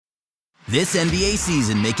This NBA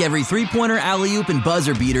season, make every three-pointer, alley-oop, and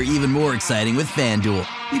buzzer beater even more exciting with FanDuel.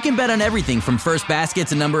 You can bet on everything from first basket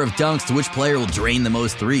to number of dunks to which player will drain the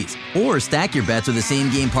most threes. Or stack your bets with a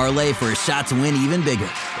same-game parlay for a shot to win even bigger.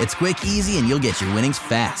 It's quick, easy, and you'll get your winnings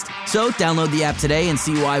fast. So download the app today and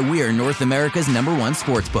see why we're North America's #1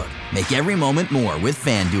 sportsbook. Make every moment more with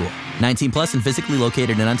FanDuel. 19 plus and physically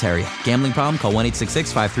located in Ontario. Gambling problem? Call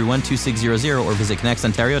 1-866-531-2600 or visit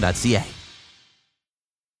connectsontario.ca.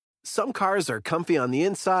 Some cars are comfy on the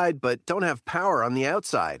inside, but don't have power on the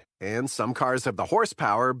outside. And some cars have the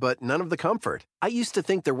horsepower, but none of the comfort. I used to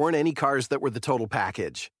think there weren't any cars that were the total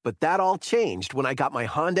package. But that all changed when I got my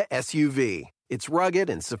Honda SUV. It's rugged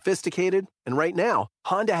and sophisticated. And right now,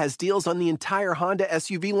 Honda has deals on the entire Honda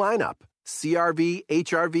SUV lineup. CR-V,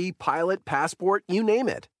 HR-V, Pilot, Passport, you name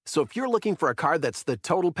it. So if you're looking for a car that's the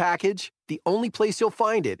total package, the only place you'll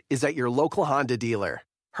find it is at your local Honda dealer.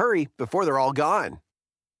 Hurry before they're all gone.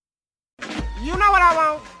 You know what I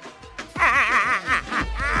want?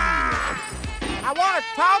 I want to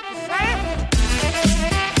talk to Sam.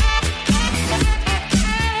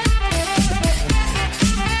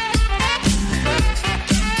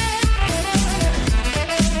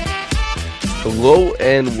 Hello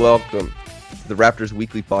and welcome to the Raptors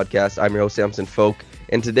Weekly Podcast. I'm your host, Samson Folk,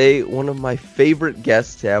 and today one of my favorite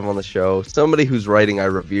guests to have on the show, somebody whose writing I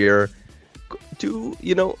revere to,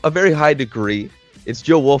 a very high degree. It's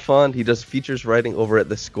Joe Wolfond. He does features writing over at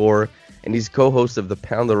The Score, and he's co-host of the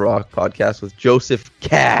Pound the Rock podcast with Joseph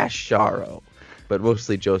Cash Sharo, but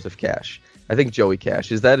mostly Joseph Cash. I think Joey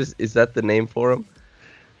Cash. Is that the name for him?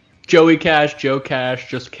 Joey Cash, Joe Cash,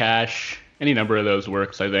 just Cash. Any number of those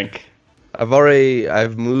works, I think.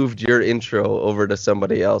 I've moved your intro over to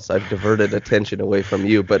somebody else. I've diverted attention away from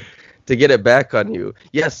you, but to get it back on you,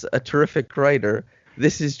 yes, a terrific writer.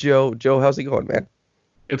 This is Joe. Joe, how's it going, man?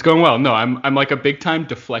 It's going well. No, I'm like a big time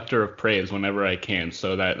deflector of praise whenever I can,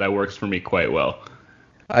 so that works for me quite well.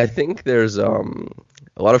 I think there's a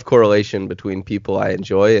lot of correlation between people I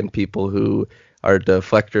enjoy and people who are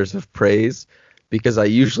deflectors of praise, because I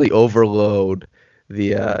usually overload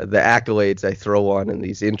the accolades I throw on in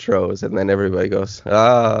these intros, and then everybody goes,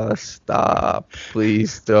 stop,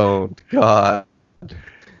 please don't, God.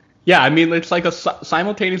 Yeah, I mean, it's like a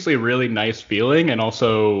simultaneously really nice feeling and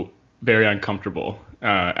also very uncomfortable.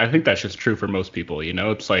 I think that's just true for most people,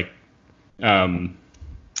 It's like, I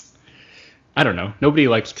don't know. Nobody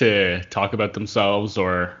likes to talk about themselves,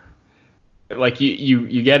 or like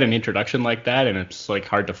you get an introduction like that, and it's like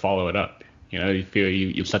hard to follow it up. You feel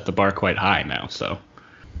you've set the bar quite high now. So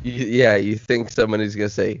you think somebody's gonna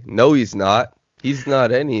say, no, he's not. He's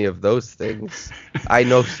not any of those things. I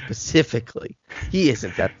know specifically. He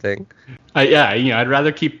isn't that thing. I'd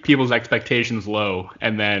rather keep people's expectations low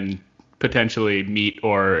and then potentially meet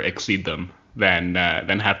or exceed them than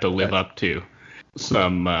have to live up to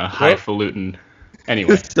some highfalutin.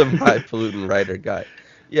 Anyway, some highfalutin writer guy.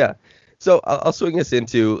 Yeah. So I'll swing us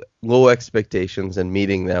into low expectations and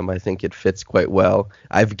meeting them. I think it fits quite well.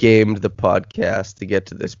 I've gamed the podcast to get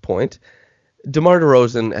to this point. DeMar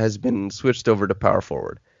DeRozan has been switched over to power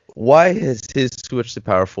forward. Why has his switch to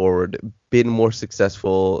power forward been more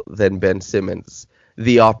successful than Ben Simmons?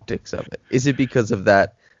 The optics of it. Is it because of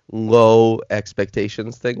that low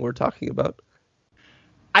expectations thing we're talking about?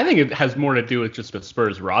 I think it has more to do with just the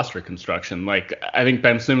Spurs roster construction. Like, I think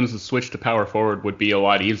Ben Simmons' switch to power forward would be a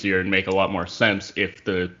lot easier and make a lot more sense if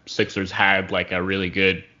the Sixers had like a really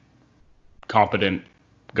good, competent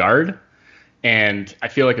guard. And I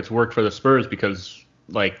feel like it's worked for the Spurs because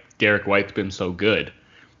like Derek White's been so good.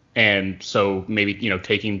 And so maybe,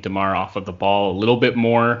 taking DeMar off of the ball a little bit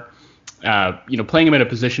more, playing him in a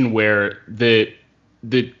position where the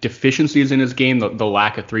deficiencies in his game, the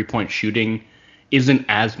lack of three-point shooting, isn't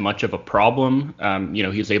as much of a problem.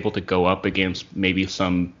 He's able to go up against maybe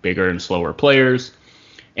some bigger and slower players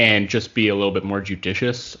and just be a little bit more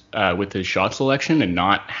judicious with his shot selection and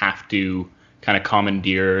not have to kind of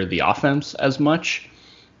commandeer the offense as much.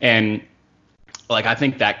 And like, I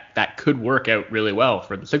think that could work out really well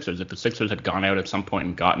for the Sixers. If the Sixers had gone out at some point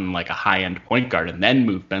and gotten like a high-end point guard and then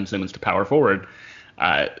moved Ben Simmons to power forward,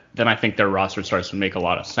 then I think their roster starts to make a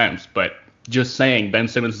lot of sense. But just saying Ben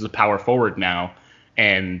Simmons is a power forward now,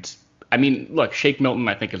 and I mean, look, Shake Milton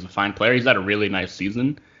I think is a fine player. He's had a really nice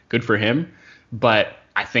season. Good for him. But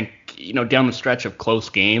I think, down the stretch of close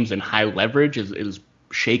games and high leverage, is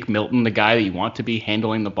Shake Milton the guy that you want to be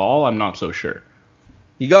handling the ball? I'm not so sure.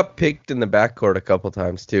 He got picked in the backcourt a couple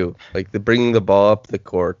times too. Like, the bringing the ball up the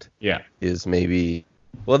court is maybe...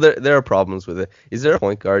 Well, there are problems with it. Is there a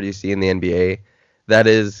point guard you see in the NBA that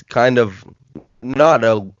is kind of not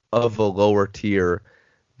of a lower tier,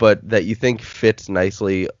 but that you think fits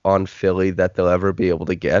nicely on Philly that they'll ever be able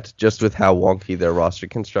to get, just with how wonky their roster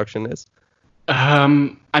construction is? I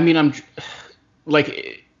mean, I'm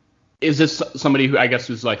like, is this somebody who I guess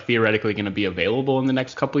is like theoretically going to be available in the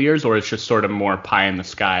next couple of years, or it's just sort of more pie in the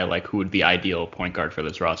sky? Like, who would the ideal point guard for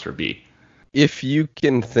this roster be? If you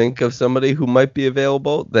can think of somebody who might be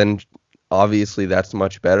available, then obviously that's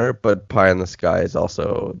much better. But pie in the sky is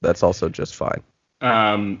also just fine.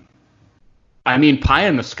 I mean, pie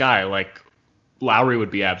in the sky, like Lowry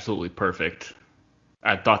would be absolutely perfect.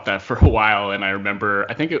 I thought that for a while, and I remember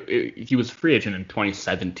I think he was a free agent in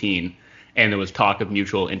 2017, and there was talk of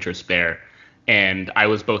mutual interest there, and I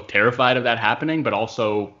was both terrified of that happening, but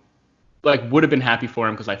also like would have been happy for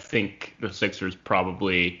him because I think the Sixers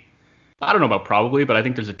probably, I don't know about probably, but I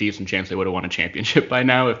think there's a decent chance they would have won a championship by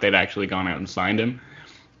now if they'd actually gone out and signed him.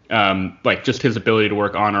 Like just his ability to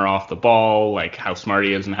work on or off the ball, like how smart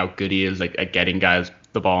he is and how good he is at getting guys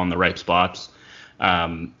the ball in the right spots.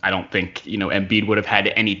 I don't think, Embiid would have had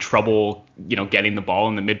any trouble, getting the ball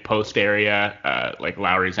in the mid-post area. Like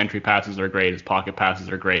Lowry's entry passes are great, his pocket passes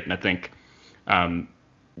are great, and I think,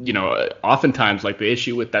 oftentimes like the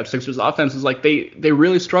issue with that Sixers offense is like they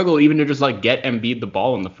really struggle even to just like get Embiid the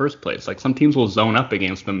ball in the first place. Like some teams will zone up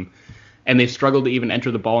against them, and they struggle to even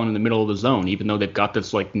enter the ball in the middle of the zone, even though they've got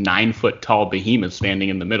this like 9-foot tall behemoth standing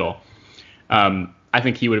in the middle. I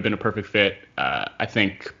think he would have been a perfect fit.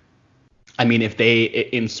 If they,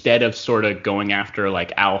 instead of sort of going after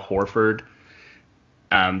like Al Horford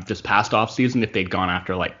this past offseason, if they'd gone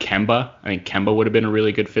after like Kemba, I think Kemba would have been a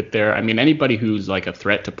really good fit there. I mean, anybody who's like a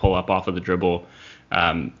threat to pull up off of the dribble,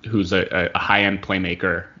 who's a high-end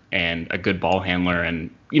playmaker and a good ball handler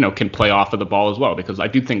and, can play off of the ball as well, because I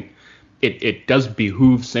do think it does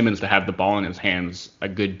behoove Simmons to have the ball in his hands a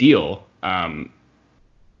good deal,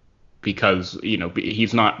 because,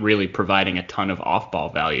 he's not really providing a ton of off-ball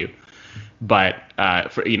value. But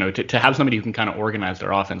to have somebody who can kind of organize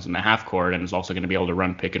their offense in the half court and is also going to be able to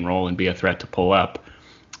run pick and roll and be a threat to pull up,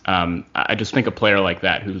 I just think a player like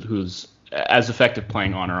that who's as effective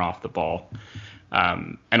playing on or off the ball,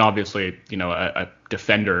 and obviously a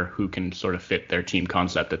defender who can sort of fit their team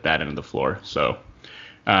concept at that end of the floor. So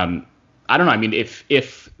I don't know. I mean,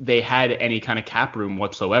 if they had any kind of cap room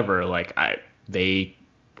whatsoever, they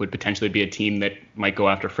would potentially be a team that might go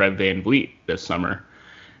after Fred VanVleet this summer.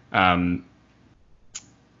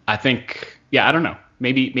 I think, I don't know.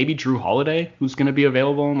 Maybe Drew Holiday, who's going to be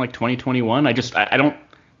available in like 2021. I don't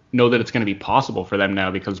know that it's going to be possible for them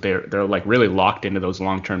now because they're like really locked into those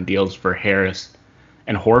long-term deals for Harris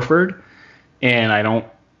and Horford, and I don't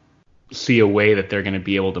see a way that they're going to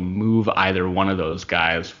be able to move either one of those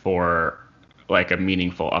guys for like a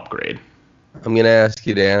meaningful upgrade. I'm going to ask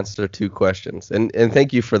you to answer two questions, and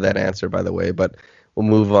thank you for that answer, by the way, but we'll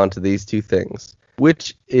move on to these two things.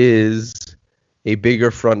 Which is a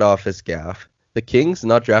bigger front office gaffe? The Kings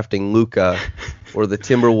not drafting Luka or the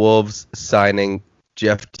Timberwolves signing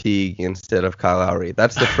Jeff Teague instead of Kyle Lowry?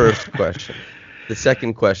 That's the first question. The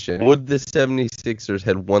second question, would the 76ers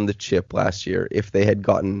had won the chip last year if they had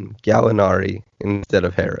gotten Gallinari instead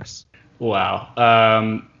of Harris?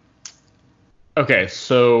 Wow. Okay,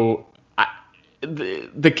 so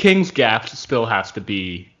the Kings gaffe still has to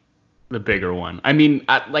be the bigger one. I mean,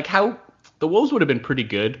 how the Wolves would have been pretty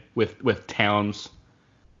good with Towns,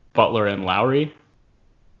 Butler, and Lowry.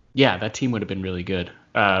 Yeah, that team would have been really good.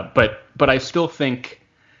 But I still think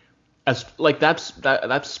as like that's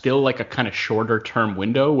still like a kind of shorter term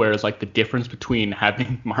window. Whereas like the difference between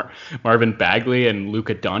having Marvin Bagley and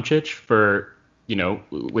Luka Doncic for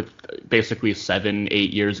with basically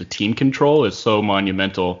 7-8 years of team control is so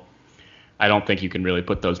monumental. I don't think you can really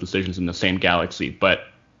put those decisions in the same galaxy, but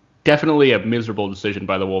definitely a miserable decision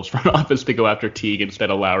by the Wolves front office to go after Teague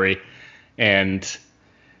instead of Lowry. And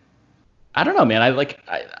I don't know, man.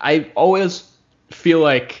 I always feel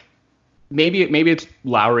like maybe it's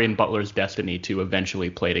Lowry and Butler's destiny to eventually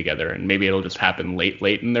play together, and maybe it'll just happen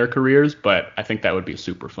late in their careers. But I think that would be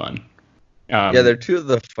super fun. They're two of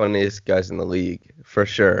the funniest guys in the league for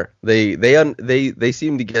sure. They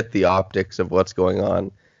seem to get the optics of what's going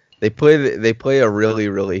on. They play a really,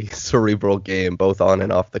 really cerebral game, both on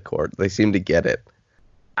and off the court. They seem to get it.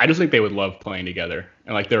 I just think they would love playing together.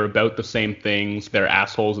 And like they're about the same things. They're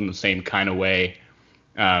assholes in the same kind of way.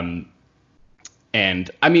 And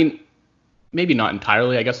I mean, maybe not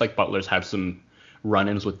entirely. I guess like Butler's have some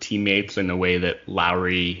run-ins with teammates in a way that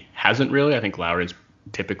Lowry hasn't really. I think Lowry's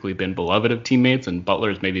typically been beloved of teammates, and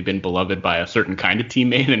Butler's maybe been beloved by a certain kind of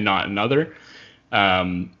teammate and not another.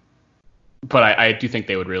 But I do think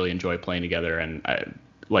they would really enjoy playing together. And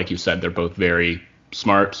like you said, they're both very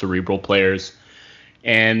smart, cerebral players.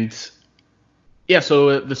 And Yeah,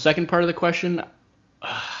 so the second part of the question,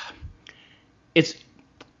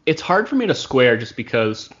 it's hard for me to square just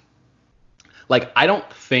because, like, I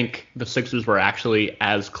don't think the Sixers were actually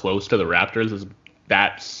as close to the Raptors as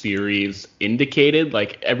that series indicated.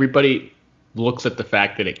 Like, everybody looks at the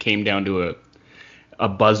fact that it came down to a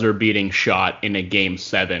buzzer-beating shot in a Game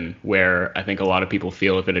 7, where I think a lot of people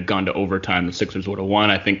feel if it had gone to overtime, the Sixers would have won.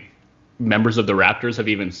 I think members of the Raptors have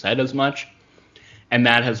even said as much. And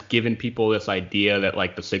that has given people this idea that,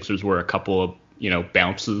 like, the Sixers were a couple of,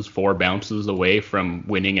 four bounces away from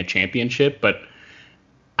winning a championship. But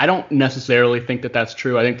I don't necessarily think that that's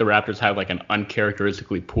true. I think the Raptors have, like, an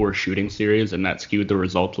uncharacteristically poor shooting series, and that skewed the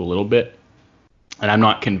results a little bit. And I'm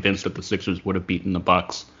not convinced that the Sixers would have beaten the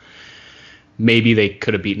Bucks. Maybe they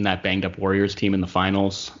could have beaten that banged-up Warriors team in the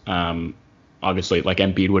finals. Obviously, like,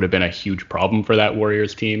 Embiid would have been a huge problem for that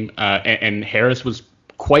Warriors team. And Harris was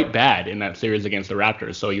quite bad in that series against the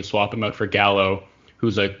Raptors. So you swap him out for Gallo,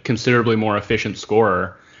 who's a considerably more efficient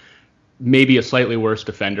scorer, maybe a slightly worse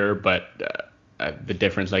defender, but the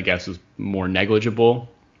difference, I guess, is more negligible.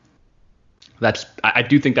 I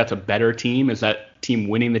do think that's a better team. Is that team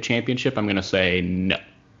winning the championship? I'm going to say no.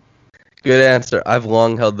 Good answer. I've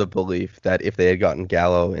long held the belief that if they had gotten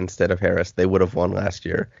Gallo instead of Harris, they would have won last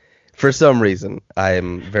year. For some reason, I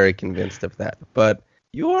am very convinced of that. But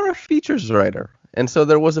you are a features writer, and so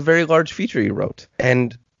there was a very large feature you wrote.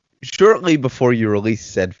 And shortly before you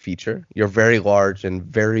released said feature, your very large and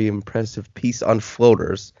very impressive piece on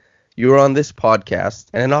floaters, you were on this podcast,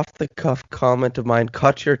 and an off-the-cuff comment of mine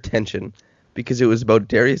caught your attention because it was about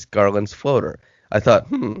Darius Garland's floater. I thought,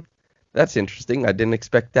 that's interesting. I didn't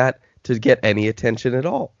expect that to get any attention at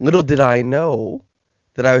all. Little did I know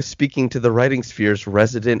that I was speaking to the Writing Sphere's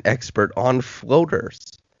resident expert on floaters.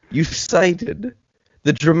 You cited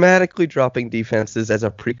the dramatically dropping defenses as a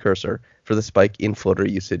precursor for the spike in floater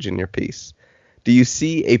usage in your piece. Do you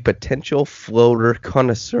see a potential floater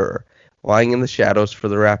connoisseur lying in the shadows for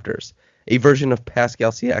the Raptors? A version of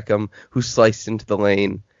Pascal Siakam who sliced into the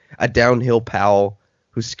lane, a downhill Powell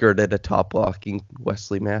who skirted a top-blocking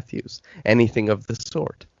Wesley Matthews, anything of the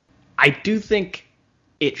sort? I do think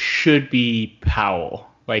it should be Powell.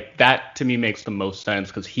 Like, that to me makes the most sense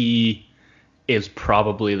because he is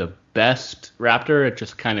probably the best Raptor at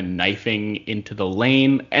just kind of knifing into the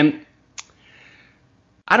lane. And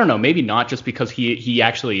I don't know, maybe not just because he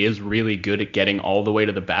actually is really good at getting all the way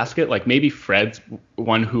to the basket. Like, maybe Fred's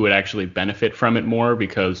one who would actually benefit from it more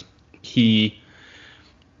because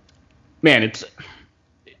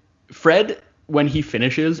Fred, when he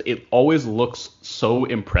finishes, it always looks so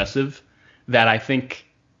impressive that I think,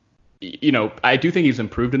 I do think he's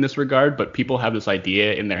improved in this regard, but people have this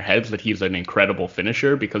idea in their heads that he's an incredible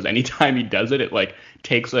finisher because anytime he does it, it like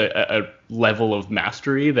takes a level of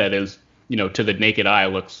mastery that is, to the naked eye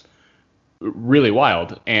looks really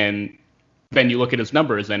wild. And then you look at his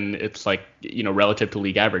numbers and it's like, relative to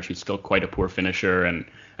league average, he's still quite a poor finisher, and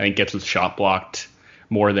I think gets his shot blocked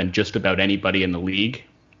more than just about anybody in the league.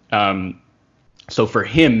 So for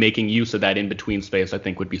him, making use of that in-between space, I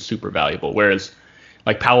think would be super valuable. Whereas,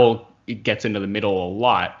 like, Powell gets into the middle a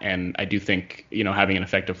lot, and I do think, having an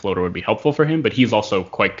effective floater would be helpful for him, but he's also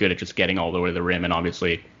quite good at just getting all the way to the rim, and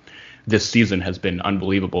obviously this season has been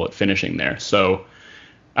unbelievable at finishing there. So,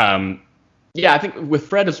 I think with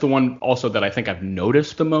Fred is the one also that I think I've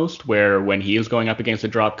noticed the most, where when he is going up against a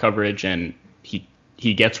drop coverage and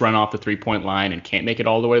he gets run off the three-point line and can't make it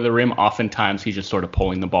all the way to the rim, oftentimes he's just sort of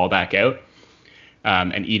pulling the ball back out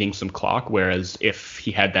and eating some clock, whereas if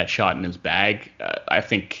he had that shot in his bag, I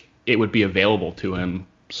think it would be available to him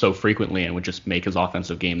so frequently and would just make his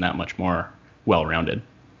offensive game that much more well-rounded.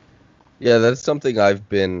 Yeah, that's something I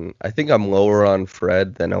think I'm lower on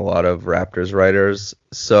Fred than a lot of Raptors writers.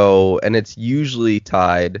 So, and it's usually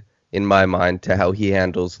tied, in my mind, to how he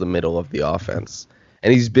handles the middle of the offense.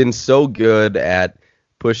 And he's been so good at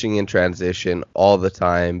pushing in transition all the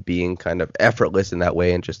time, being kind of effortless in that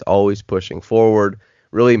way and just always pushing forward,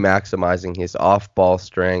 really maximizing his off-ball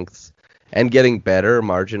strengths and getting better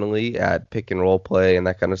marginally at pick and roll play and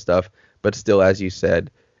that kind of stuff. But still, as you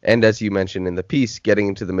said, and as you mentioned in the piece, getting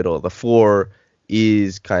into the middle of the floor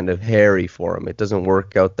is kind of hairy for him. It doesn't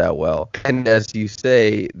work out that well. And as you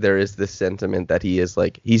say, there is this sentiment that he is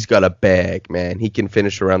like, he's got a bag, man. He can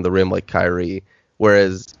finish around the rim like Kyrie.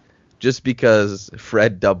 Whereas just because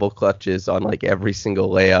Fred double clutches on like every single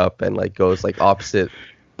layup and like goes like opposite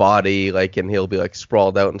body, like, and he'll be like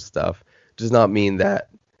sprawled out and stuff, does not mean that,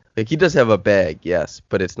 like, he does have a bag, yes,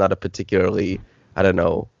 but it's not a particularly, I don't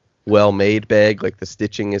know, well-made bag. Like, the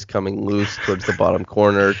stitching is coming loose towards the bottom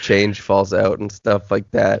corner, change falls out and stuff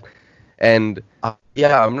like that. And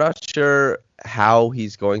I'm not sure how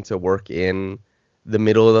he's going to work in the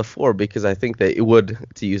middle of the floor, because I think that it would,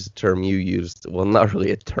 to use a term you used, well, not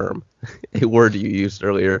really a term, a word you used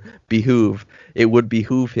earlier, it would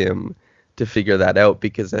behoove him to figure that out,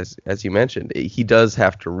 because as you mentioned, he does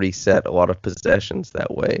have to reset a lot of possessions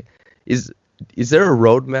that way. Is there a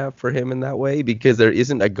roadmap for him in that way? Because there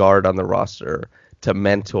isn't a guard on the roster to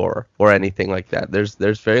mentor or anything like that. There's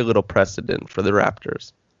very little precedent for the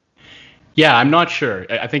Raptors. Yeah, I'm not sure.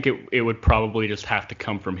 I think it would probably just have to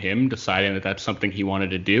come from him deciding that that's something he wanted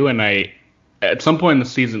to do. And at some point in the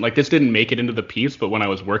season, like, this didn't make it into the piece, but when I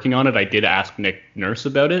was working on it, I did ask Nick Nurse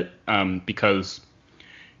about it, because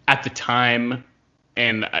at the time,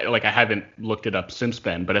 and I haven't looked it up since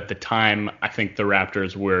then, but at the time, I think the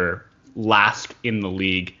Raptors were last in the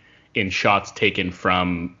league in shots taken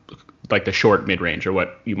from like the short mid-range, or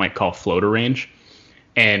what you might call floater range.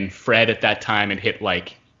 And Fred at that time had hit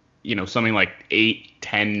something like 8,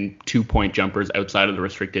 10 2-point jumpers outside of the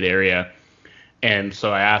restricted area. And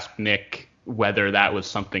so I asked Nick whether that was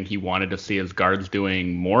something he wanted to see his guards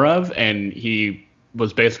doing more of. And he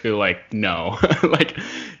was basically like, no, like,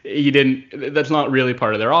 he didn't, that's not really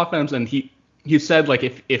part of their offense. And he said, like,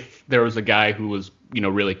 if there was a guy who was,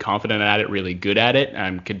 really confident at it, really good at it,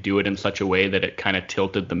 could do it in such a way that it kind of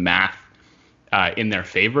tilted the math in their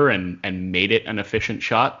favor and made it an efficient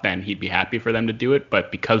shot, then he'd be happy for them to do it. But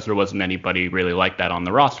because there wasn't anybody really like that on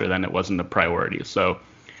the roster, then it wasn't a priority. So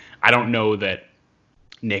I don't know that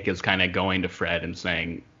Nick is kind of going to Fred and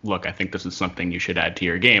saying, look, I think this is something you should add to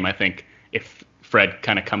your game. I think if Fred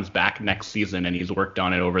kind of comes back next season and he's worked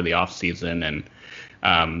on it over the off season, and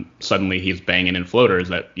suddenly he's banging in floaters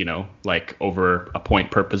at, like over a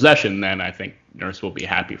point per possession, then I think Nurse will be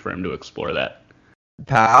happy for him to explore that.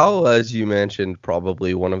 Powell, as you mentioned,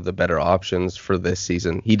 probably one of the better options for this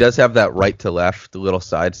season. He does have that right to left little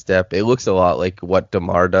sidestep. It looks a lot like what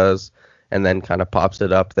DeMar does, and then kind of pops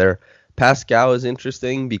it up there. Pascal is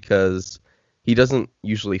interesting because he doesn't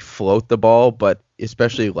usually float the ball, but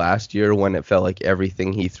especially last year when it felt like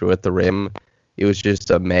everything he threw at the rim, it was just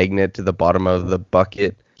a magnet to the bottom of the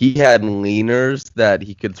bucket. He had leaners that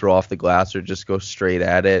he could throw off the glass or just go straight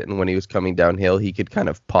at it, and when he was coming downhill, he could kind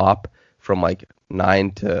of pop from like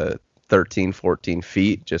 9 to 13, 14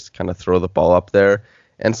 feet, just kind of throw the ball up there.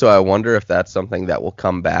 And so I wonder if that's something that will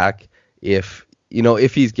come back if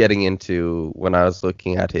he's getting into, when I was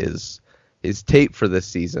looking at his tape for this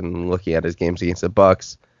season, looking at his games against the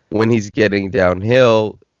Bucks, when he's getting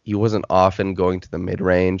downhill, he wasn't often going to the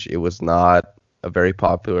mid-range. It was not a very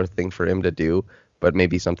popular thing for him to do, but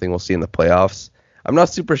maybe something we'll see in the playoffs. I'm not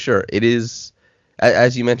super sure. It is,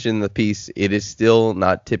 as you mentioned in the piece, it is still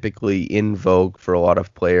not typically in vogue for a lot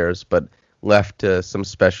of players, but left to some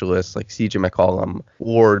specialists like CJ McCollum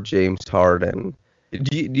or James Harden.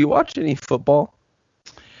 Do you watch any football?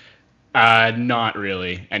 Not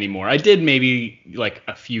really anymore. I did maybe like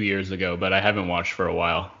a few years ago, but I haven't watched for a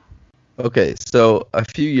while. Okay, so a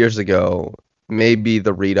few years ago, maybe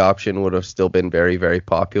the read option would have still been very, very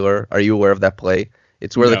popular. Are you aware of that play?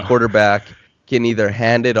 It's where the quarterback can either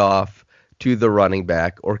hand it off to the running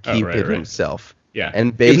back or keep it himself. Yeah.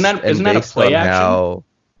 And isn't that a play action?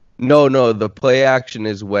 No, the play action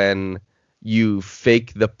is when you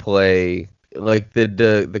fake the play. Like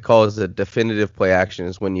the call is a definitive play action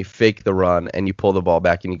is when you fake the run and you pull the ball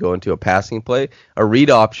back and you go into a passing play. A read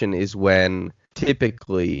option is when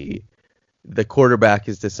typically the quarterback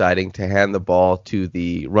is deciding to hand the ball to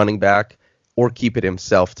the running back or keep it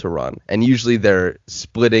himself to run. And usually they're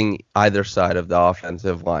splitting either side of the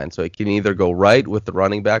offensive line. So it can either go right with the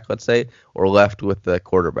running back, let's say, or left with the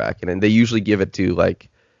quarterback. And then they usually give it to like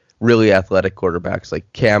really athletic quarterbacks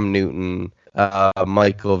like Cam Newton,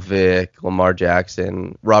 Michael Vick, Lamar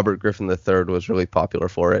Jackson. Robert Griffin III was really popular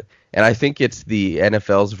for it. And I think it's the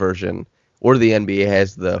NFL's version, or the NBA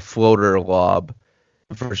has the floater lob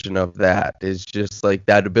version of that. Is just like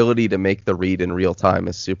that ability to make the read in real time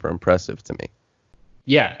is super impressive to me.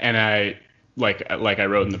 Yeah, and I like I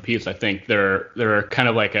wrote in the piece, I think there are kind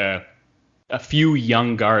of like a few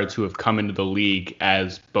young guards who have come into the league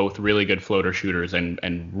as both really good floater shooters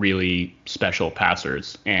and really special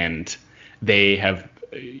passers, and they have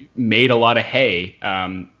made a lot of hay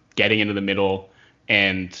getting into the middle.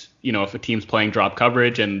 And if a team's playing drop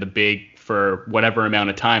coverage and the big for whatever amount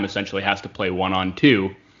of time essentially has to play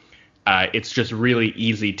 1-on-2, it's just really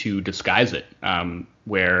easy to disguise it,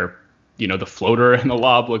 where the floater and the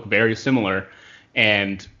lob look very similar.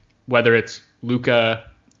 And whether it's Luka,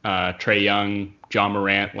 Trae Young, John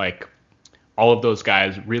Morant, like all of those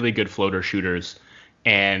guys, really good floater shooters.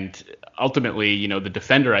 And ultimately, the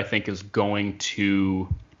defender, I think, is going to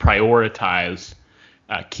prioritize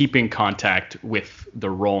keeping contact with the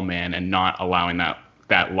roll man and not allowing that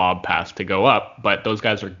that lob pass to go up, but those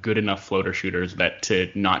guys are good enough floater shooters that to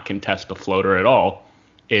not contest the floater at all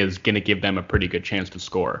is going to give them a pretty good chance to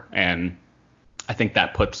score. And I think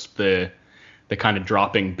that puts the kind of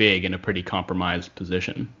dropping big in a pretty compromised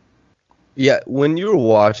position. Yeah, when you were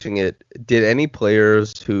watching it, did any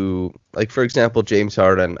players who, like for example, James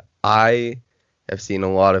Harden, I have seen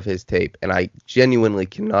a lot of his tape, and I genuinely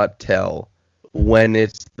cannot tell when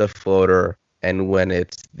it's the floater and when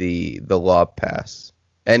it's the lob pass.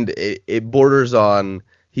 And it borders on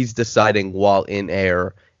he's deciding while in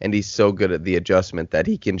air, and he's so good at the adjustment that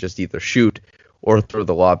he can just either shoot or throw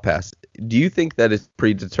the lob pass. Do you think that is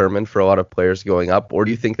predetermined for a lot of players going up, or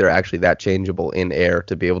do you think they're actually that changeable in air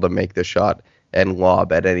to be able to make the shot and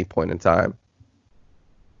lob at any point in time?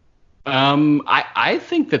 I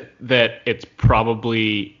think that it's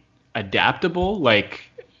probably adaptable, like,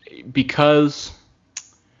 because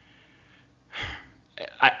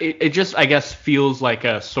it just, I guess, feels like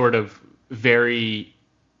a sort of very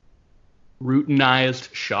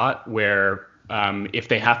routinized shot where if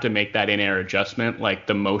they have to make that in-air adjustment, like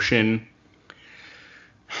the motion,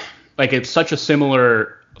 like it's such a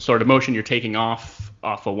similar sort of motion you're taking off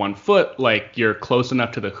of 1 foot, like you're close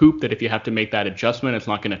enough to the hoop that if you have to make that adjustment, it's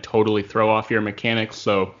not going to totally throw off your mechanics.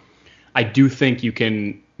 So I do think you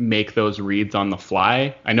can make those reads on the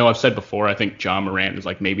fly. I know I've said before, I think Ja Morant is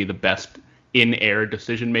like maybe the best in-air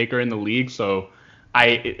decision maker in the league. So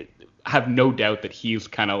I have no doubt that he's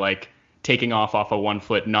kind of like taking off a 1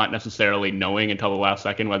 foot, not necessarily knowing until the last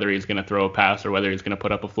second whether he's going to throw a pass or whether he's going to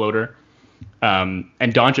put up a floater. And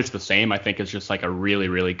Doncic the same, I think, is just like a really,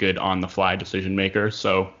 really good on-the-fly decision maker.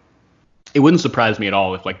 So it wouldn't surprise me at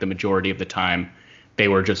all if like the majority of the time they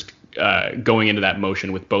were just going into that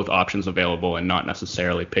motion with both options available and not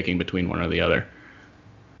necessarily picking between one or the other.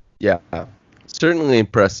 Yeah, certainly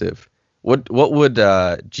impressive. What would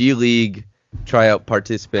G League tryout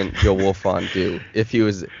participant Joe Wolfond do if he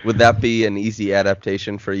was? Would that be an easy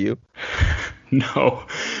adaptation for you? No,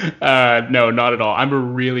 not at all. I'm a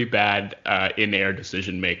really bad in-air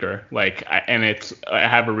decision maker. Like, I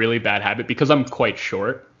have a really bad habit because I'm quite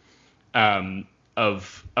short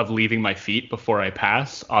of leaving my feet before I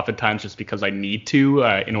pass. Oftentimes, just because I need to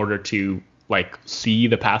in order to like see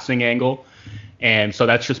the passing angle. And so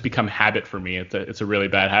that's just become habit for me. It's a really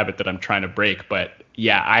bad habit that I'm trying to break. But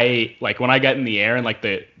yeah, I like when I get in the air and like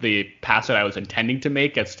the pass that I was intending to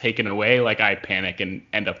make gets taken away, like I panic and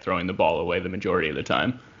end up throwing the ball away the majority of the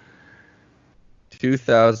time.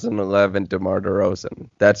 2011 DeMar DeRozan.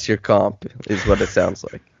 That's your comp, is what it sounds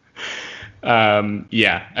like.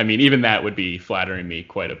 Yeah, I mean, even that would be flattering me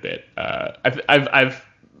quite a bit. I've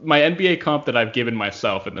my NBA comp that I've given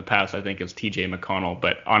myself in the past, I think, is TJ McConnell.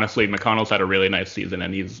 But honestly, McConnell's had a really nice season,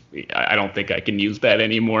 and I don't think I can use that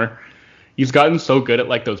anymore. He's gotten so good at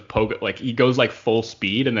like those like he goes like full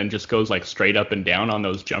speed and then just goes like straight up and down on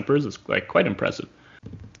those jumpers. It's like quite impressive.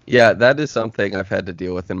 Yeah, that is something I've had to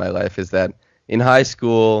deal with in my life, is that in high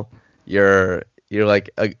school, you're like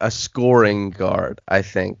a scoring guard, I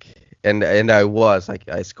think. And I was like,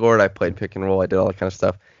 I scored, I played pick and roll, I did all that kind of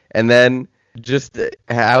stuff. And then just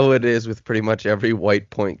how it is with pretty much every white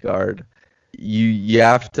point guard, you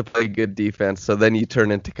have to play good defense, so then you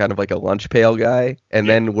turn into kind of like a lunch pail guy, and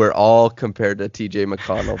then we're all compared to TJ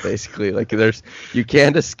McConnell, basically. Like you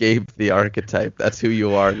can't escape the archetype. That's who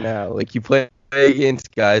you are now. Like you play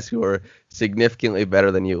against guys who are significantly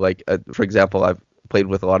better than you. Like for example, I've played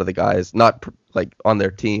with a lot of the guys, not like on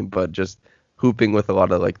their team, but just hooping with a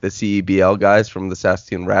lot of like the CEBL guys from the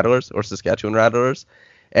Saskatchewan Rattlers.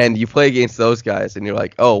 And you play against those guys, and you're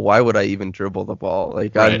like, oh, why would I even dribble the ball?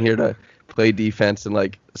 Like, right. I'm here to play defense and,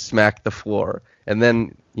 like, smack the floor. And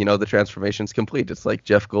then, you know, the transformation's complete. It's like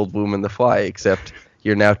Jeff Goldblum in The Fly, except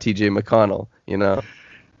you're now TJ McConnell, you know?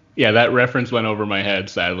 Yeah, that reference went over my head,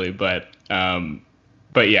 sadly. But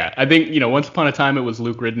yeah, I think, you know, once upon a time it was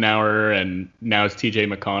Luke Ridenour, and now it's TJ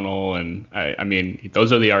McConnell. And, I mean,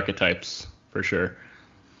 those are the archetypes for sure.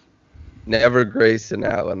 Never Grayson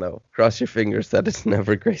Allen, though. Cross your fingers that it's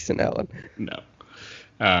never Grayson Allen. No.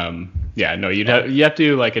 Yeah, no, you have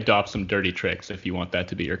to like adopt some dirty tricks if you want that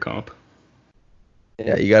to be your comp.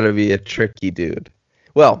 Yeah, you got to be a tricky dude.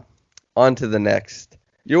 Well, on to the next.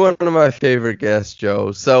 You're one of my favorite guests,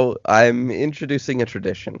 Joe. So I'm introducing a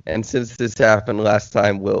tradition, and since this happened last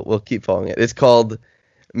time, we'll keep following it. It's called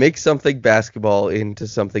Make Something Basketball into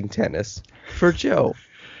Something Tennis for Joe.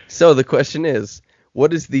 So the question is,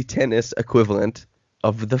 what is the tennis equivalent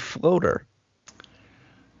of the floater?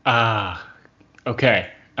 Okay.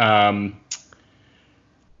 I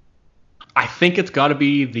think it's got to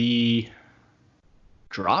be the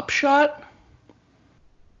drop shot.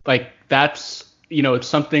 Like, that's, you know, it's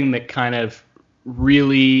something that kind of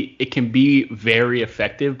really, it can be very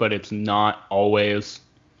effective, but it's not always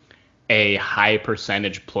a high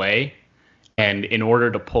percentage play. And in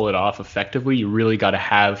order to pull it off effectively, you really got to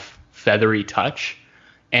have feathery touch.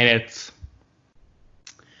 And it's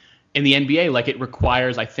in the NBA, like, it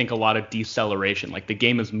requires, I think, a lot of deceleration. Like, the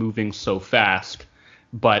game is moving so fast,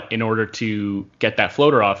 but in order to get that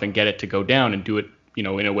floater off and get it to go down and do it,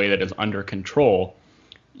 in a way that is under control,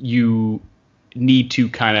 you need to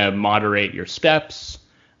kind of moderate your steps,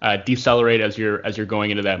 decelerate as you're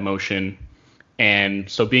going into that motion. And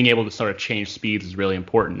so being able to sort of change speeds is really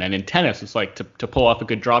important. And in tennis, it's like to pull off a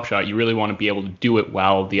good drop shot, you really want to be able to do it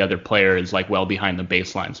while the other player is like well behind the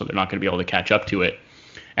baseline, so they're not going to be able to catch up to it.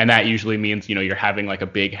 And that usually means, you're having like a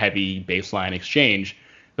big, heavy baseline exchange.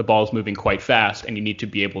 The ball's moving quite fast, and you need to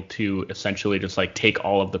be able to essentially just like take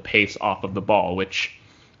all of the pace off of the ball, which,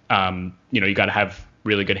 you got to have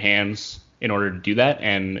really good hands in order to do that.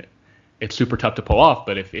 And it's super tough to pull off,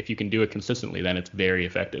 but if you can do it consistently, then it's very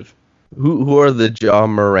effective. Who are the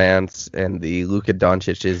John Morants and the Luka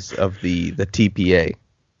Doncic's of the TPA?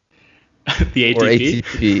 The ATP? Or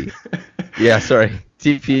ATP. Yeah, sorry.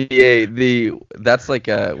 TPA, that's like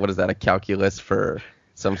a calculus for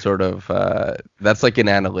some sort of, that's like an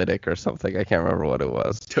analytic or something. I can't remember what it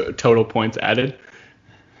was. Total points added?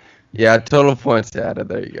 Yeah, total points added.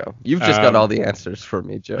 There you go. You've just got all the answers for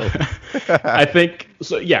me, Joe. I think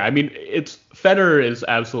so. Yeah, I mean, Federer is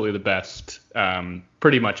absolutely the best,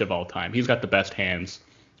 pretty much of all time. He's got the best hands.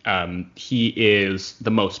 He is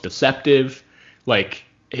the most deceptive,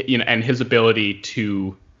 and his ability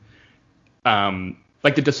to, the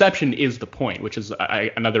deception is the point, which is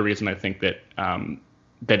another reason I think that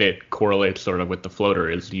that it correlates sort of with the floater,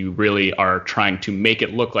 is you really are trying to make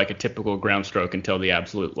it look like a typical ground stroke until the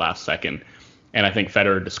absolute last second. And I think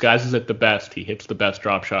Federer disguises it the best. He hits the best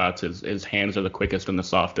drop shots. His hands are the quickest and the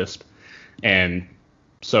softest. And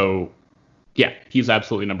so, yeah, he's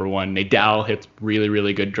absolutely number one. Nadal hits really,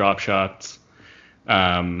 really good drop shots.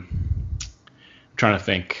 I'm trying to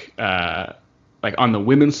think. Like on the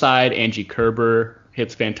women's side, Angie Kerber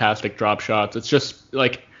hits fantastic drop shots. It's just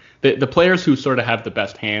like the players who sort of have the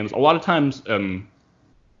best hands. A lot of times,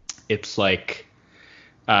 it's like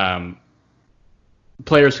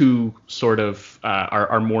players who sort of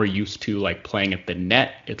are more used to like playing at the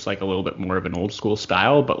net. It's like a little bit more of an old school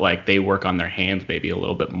style, but like they work on their hands maybe a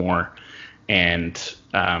little bit more. And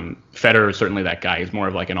Federer is certainly that guy. He's more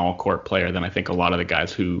of like an all court player than I think a lot of the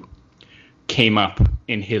guys who came up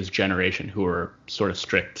in his generation who are sort of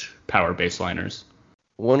strict power baseliners.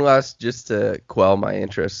 One last, just to quell my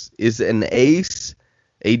interest, is an ace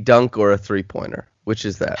a dunk or a three-pointer? Which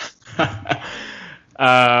is that?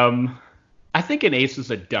 I think an ace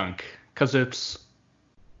is a dunk because it's,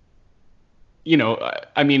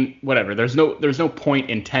 I mean, whatever. There's no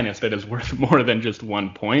point in tennis that is worth more than just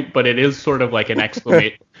 1 point, but it is sort of like an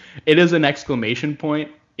exclamation. It is an exclamation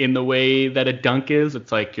point in the way that a dunk is.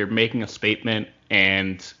 It's like you're making a statement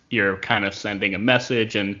and you're kind of sending a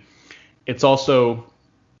message, and it's also,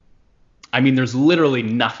 I mean, there's literally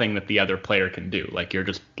nothing that the other player can do. Like, you're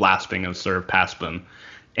just blasting a serve past them.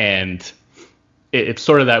 And it's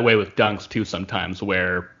sort of that way with dunks too sometimes,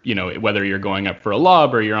 where, whether you're going up for a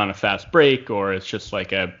lob or you're on a fast break, or it's just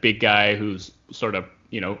like a big guy who's sort of,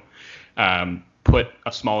 put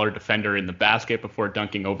a smaller defender in the basket before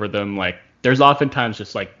dunking over them. Like, there's oftentimes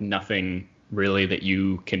just like nothing really that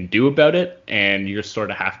you can do about it, and you just sort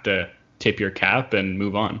of have to tip your cap and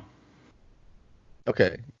move on.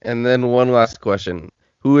 Okay, and then one last question.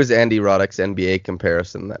 Who is Andy Roddick's NBA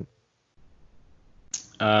comparison then?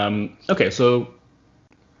 Okay, so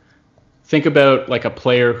think about like a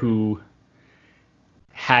player who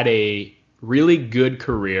had a really good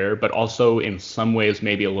career, but also in some ways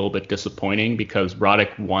maybe a little bit disappointing, because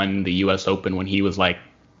Roddick won the US Open when he was like,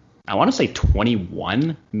 I want to say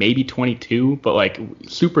 21, maybe 22, but like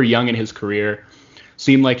super young in his career.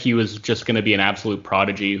 Seemed like he was just going to be an absolute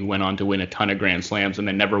prodigy who went on to win a ton of Grand Slams and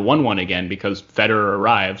then never won one again because Federer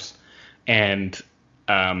arrives, and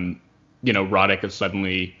Roddick is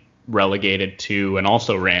suddenly relegated to and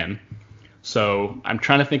also ran. So I'm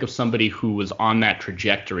trying to think of somebody who was on that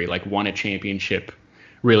trajectory, like won a championship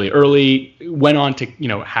really early, went on to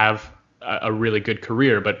have a really good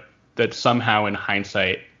career, but that somehow in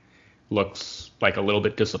hindsight looks like a little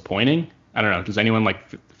bit disappointing. I don't know. Does anyone like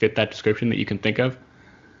fit that description that you can think of?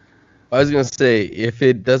 I was going to say, if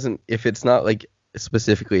it's not like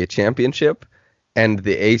specifically a championship and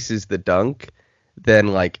the ace is the dunk, then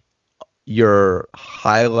like your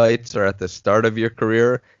highlights are at the start of your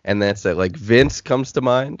career, and that's like Vince comes to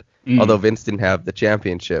mind. Although Vince didn't have the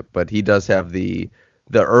championship, but he does have the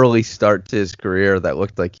the early start to his career that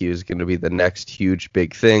looked like he was going to be the next huge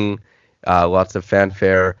big thing. Lots of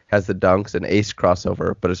fanfare, has the dunks and ace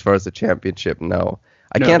crossover, but as far as the championship, no.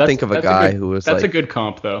 I can't think of a guy who was That's a good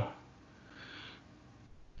comp, though.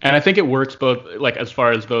 And I think it works both, like, as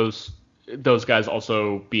far as those guys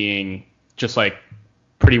also being just, like,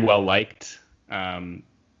 pretty well liked and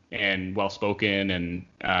well spoken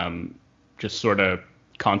and just sort of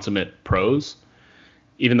consummate pros,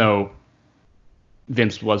 even though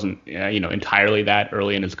Vince wasn't entirely that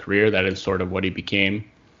early in his career. That is sort of what he became.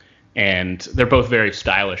 And they're both very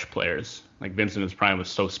stylish players. Like, Vince in his prime was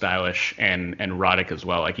so stylish, and Roddick as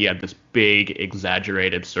well. Like, he had this big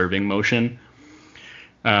exaggerated serving motion.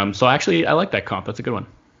 So actually, I like that comp. That's a good one.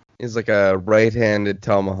 It's like a right-handed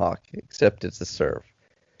tomahawk, except it's a serve.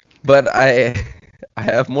 But I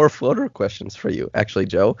have more floater questions for you, actually,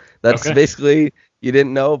 Joe. That's basically, you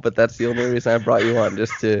didn't know, but that's the only reason I brought you on,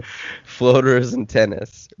 just to floaters and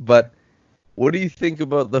tennis. But what do you think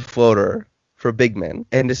about the floater for big men,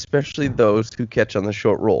 and especially those who catch on the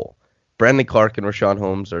short roll? Brandon Clark and Rashawn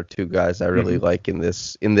Holmes are two guys I really like in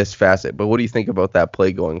this facet. But what do you think about that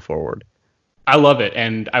play going forward? I love it.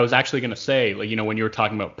 And I was actually going to say, like, when you were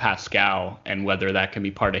talking about Pascal and whether that can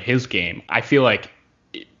be part of his game, I feel like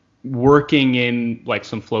working in, like,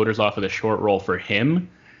 some floaters off of the short roll for him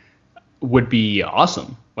would be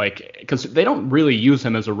awesome. Like, because they don't really use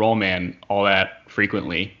him as a roll man all that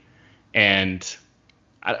frequently. And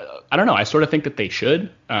I don't know. I sort of think that they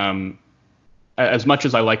should. As much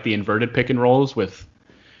as I like the inverted pick and rolls with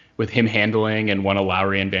him handling and one of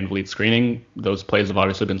Lowry and Van Vliet screening, those plays have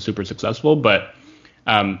obviously been super successful. But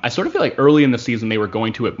I sort of feel like early in the season they were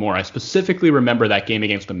going to it more. I specifically remember that game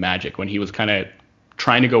against the Magic when he was kind of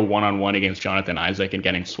trying to go one-on-one against Jonathan Isaac and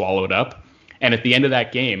getting swallowed up. And at the end of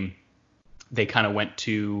that game, they kind of went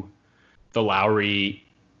to the Lowry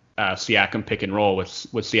Siakam pick and roll with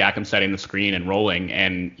Siakam setting the screen and rolling,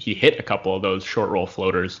 and he hit a couple of those short roll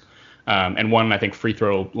floaters. And one, I think, free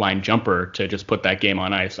throw line jumper to just put that game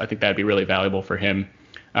on ice. I think that'd be really valuable for him.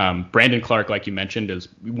 Brandon Clark, like you mentioned, is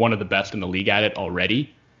one of the best in the league at it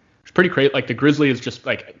already. It's pretty crazy. Like, the Grizzlies, just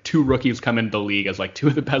like two rookies come into the league as like two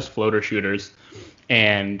of the best floater shooters.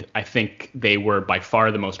 And I think they were by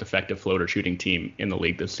far the most effective floater shooting team in the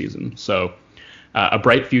league this season. So a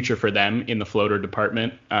bright future for them in the floater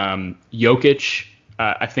department. Jokic,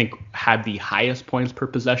 I think, had the highest points per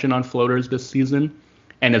possession on floaters this season,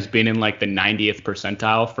 and has been in like the 90th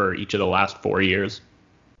percentile for each of the last 4 years.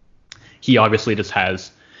 He obviously just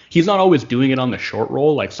he's not always doing it on the short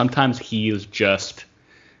roll. Like, sometimes he is just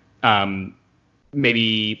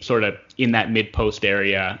maybe sort of in that mid post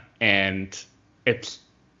area. And it's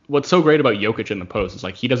what's so great about Jokic in the post is,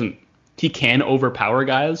 like, he can overpower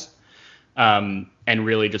guys and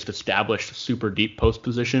really just establish super deep post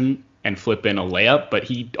position and flip in a layup. But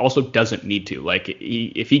he also doesn't need to. Like,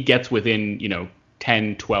 if he gets within,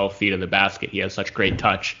 10, 12 feet of the basket, he has such great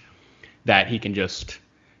touch that he can just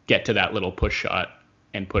get to that little push shot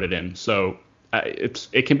and put it in. So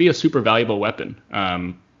it can be a super valuable weapon.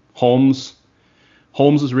 Holmes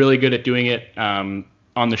is really good at doing it on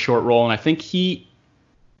the short roll, and I think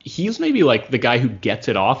he's maybe like the guy who gets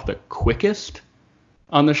it off the quickest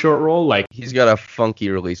on the short roll. Like, he's got a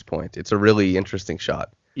funky release point. It's a really interesting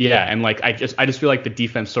shot. Yeah, and like I just feel like the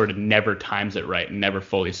defense sort of never times it right and never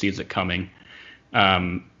fully sees it coming.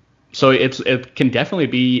 So it can definitely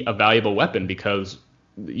be a valuable weapon because,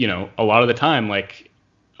 a lot of the time, like,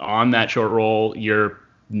 on that short roll, you're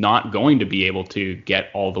not going to be able to get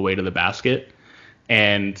all the way to the basket.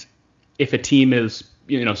 And if a team is,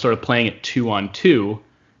 sort of playing it 2-on-2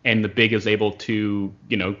 and the big is able to,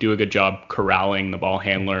 do a good job corralling the ball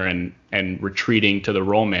handler and retreating to the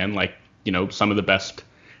roll man, like, some of the best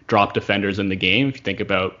drop defenders in the game, if you think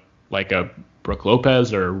about like a Brook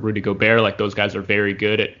Lopez or Rudy Gobert, like, those guys are very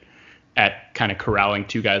good at kind of corralling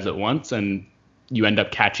two guys at once, and you end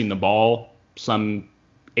up catching the ball some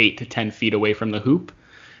 8 to 10 feet away from the hoop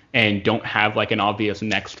and don't have like an obvious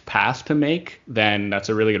next pass to make, then that's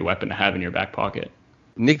a really good weapon to have in your back pocket.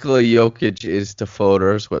 Nikola Jokic is to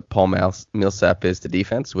floaters what Paul Millsap is to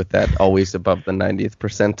defense, with that always above the 90th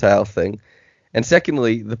percentile thing. And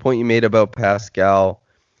secondly, the point you made about Pascal,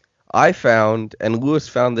 I found, and Lewis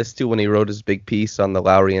found this too when he wrote his big piece on the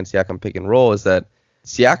Lowry and Siakam pick and roll, is that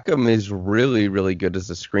Siakam is really, really good as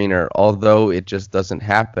a screener, although it just doesn't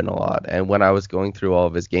happen a lot. And when I was going through all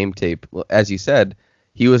of his game tape, as you said,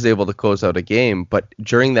 he was able to close out a game. But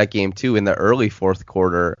during that game too, in the early fourth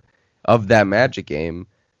quarter of that Magic game,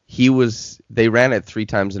 they ran it 3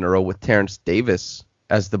 times in a row with Terrence Davis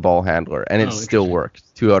as the ball handler, and it still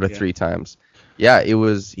worked 2 out of 3 times. Yeah,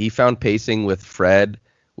 he found pacing with Fred,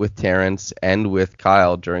 with Terrence and with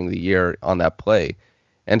Kyle during the year on that play.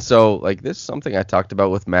 And so, like, this is something I talked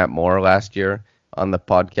about with Matt Moore last year on the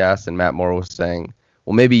podcast, and Matt Moore was saying,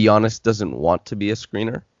 well, maybe Giannis doesn't want to be a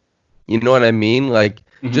screener. You know what I mean? Like,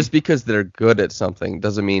 just because they're good at something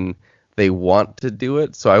doesn't mean they want to do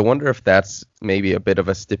it. So I wonder if that's maybe a bit of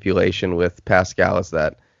a stipulation with Pascal, is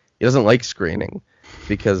that he doesn't like screening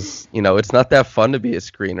because, you know, it's not that fun to be a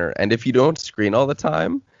screener. And if you don't screen all the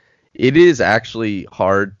time, it is actually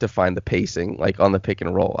hard to find the pacing, like on the pick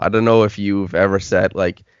and roll. I don't know if you've ever set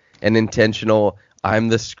like an intentional, I'm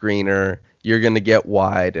the screener, you're going to get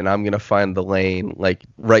wide, and I'm going to find the lane like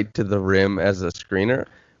right to the rim as a screener.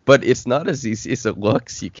 But it's not as easy as it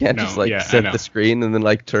looks. You can't set the screen and then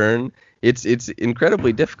like turn. It's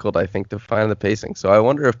incredibly difficult, I think, to find the pacing. So I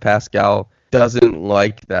wonder if Pascal doesn't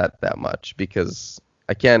like that much, because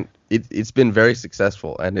it's been very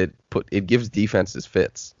successful, and it gives defenses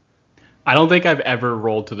fits. I don't think I've ever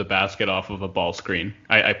rolled to the basket off of a ball screen.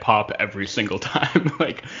 I pop every single time.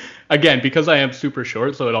 Like, again, because I am super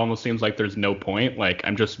short, so it almost seems like there's no point. Like,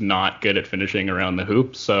 I'm just not good at finishing around the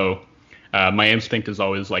hoop. So my instinct is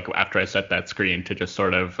always, like, after I set that screen, to just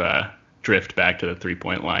sort of drift back to the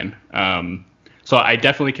three-point line. So I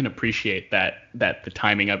definitely can appreciate that the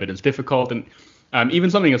timing of it is difficult. And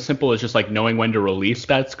even something as simple as just, like, knowing when to release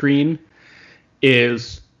that screen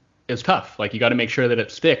is tough. Like, you got to make sure that it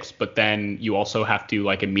sticks, but then you also have to,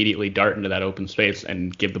 like, immediately dart into that open space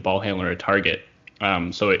and give the ball handler a target.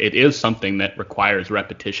 So it is something that requires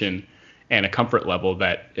repetition and a comfort level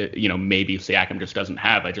that, maybe Siakam just doesn't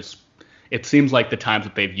have. It seems like the times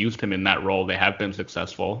that they've used him in that role, they have been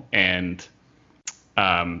successful, and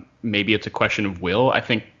maybe it's a question of will. I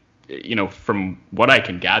think, from what I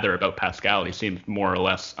can gather about Pascal, he seems more or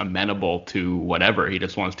less amenable to whatever. He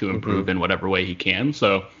just wants to improve in whatever way he can.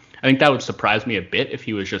 So I think that would surprise me a bit if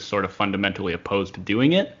he was just sort of fundamentally opposed to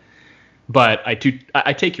doing it. But I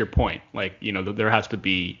take your point. Like, there has to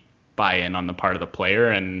be buy-in on the part of the player,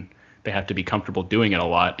 and they have to be comfortable doing it a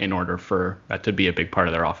lot in order for that to be a big part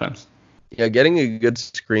of their offense. Yeah, getting a good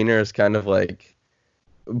screener is kind of like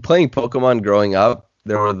playing Pokemon growing up.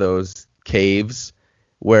 There were those caves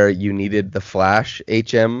where you needed the flash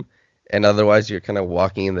HM, and otherwise you're kind of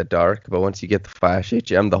walking in the dark. But once you get the flash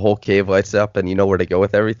HM, the whole cave lights up and you know where to go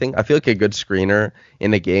with everything. I feel like a good screener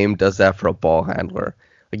in a game does that for a ball handler.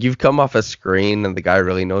 Like, you've come off a screen and the guy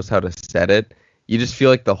really knows how to set it. You just feel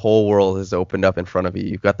like the whole world has opened up in front of you.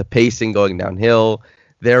 You've got the pacing going downhill.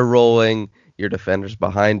 They're rolling. Your defender's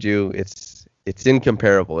behind you. It's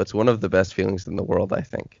incomparable. It's one of the best feelings in the world, I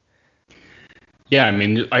think. Yeah, I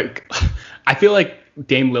mean, I feel like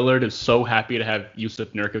Dame Lillard is so happy to have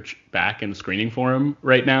Jusuf Nurkic back and screening for him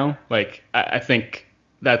right now. Like, I think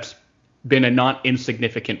that's been a not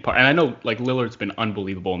insignificant part. And I know, like, Lillard's been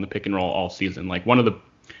unbelievable in the pick and roll all season. Like,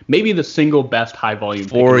 maybe the single best high volume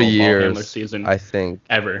pick and roll ball handler season, I think,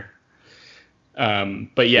 ever.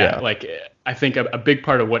 But yeah, like, I think a big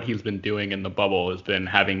part of what he's been doing in the bubble has been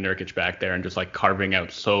having Nurkic back there and just, like, carving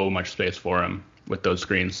out so much space for him with those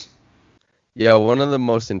screens. Yeah, one of the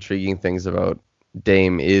most intriguing things about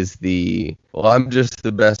Dame is I'm just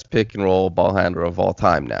the best pick and roll ball handler of all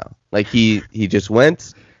time now. Like, he just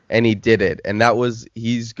went and he did it. And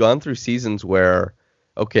he's gone through seasons where,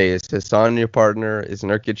 okay, is Hassan your partner? Is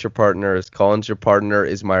Nurkic your partner? Is Collins your partner?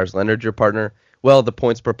 Is Myers Leonard your partner? Well, the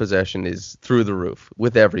points per possession is through the roof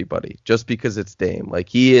with everybody, just because it's Dame. Like,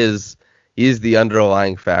 he is the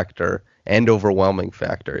underlying factor and overwhelming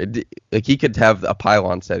factor. Like, he could have a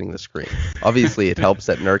pylon setting the screen. Obviously, it helps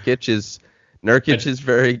that Nurkic is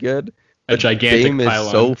very good. A gigantic Dame pylon.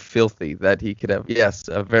 Is so filthy that he could have,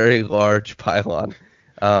 a very large pylon.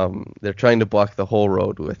 They're trying to block the whole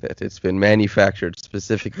road with it. It's been manufactured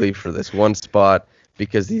specifically for this one spot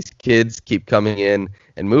because these kids keep coming in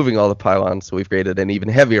and moving all the pylons, so we've created an even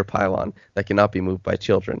heavier pylon that cannot be moved by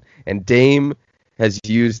children. And Dame has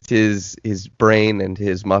used his brain and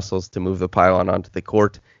his muscles to move the pylon onto the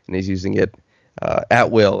court, and he's using it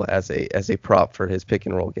at will as a prop for his pick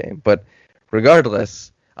and roll game. But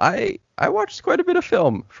regardless, I watched quite a bit of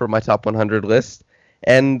film for my top 100 list,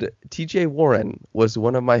 and TJ Warren was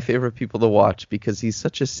one of my favorite people to watch because he's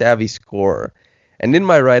such a savvy scorer. And in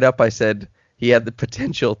my write-up, I said he had the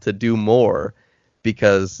potential to do more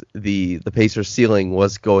because the Pacers' ceiling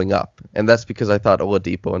was going up. And that's because I thought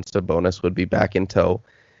Oladipo and Sabonis would be back in tow.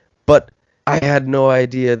 But I had no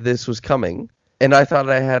idea this was coming, and I thought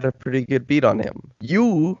I had a pretty good beat on him.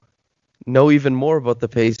 You know even more about the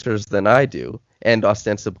Pacers than I do, and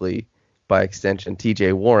ostensibly, by extension,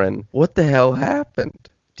 TJ Warren. What the hell happened?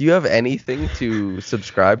 Do you have anything to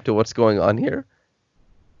subscribe to what's going on here?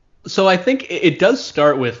 So I think it does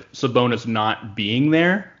start with Sabonis not being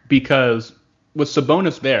there. because with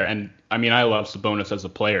Sabonis there, and I mean, I love Sabonis as a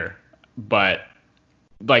player, but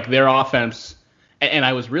like their offense, and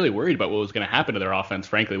I was really worried about what was going to happen to their offense,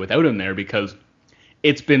 frankly, without him there, because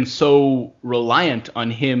it's been so reliant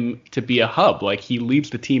on him to be a hub. Like, he leads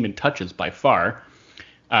the team in touches by far.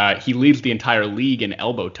 He leads the entire league in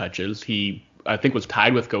elbow touches. He, I think, was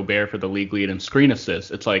tied with Gobert for the league lead in screen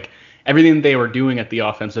assists. It's like everything they were doing at the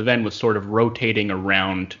offensive end was sort of rotating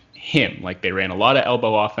around him. Like, they ran a lot of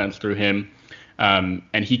elbow offense through him.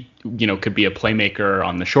 And he, could be a playmaker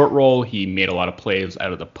on the short roll. He made a lot of plays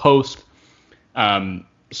out of the post.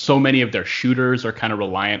 So many of their shooters are kind of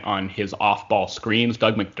reliant on his off-ball screens,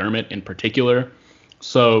 Doug McDermott in particular.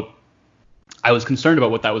 So I was concerned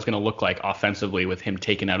about what that was going to look like offensively with him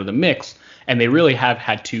taken out of the mix. And they really have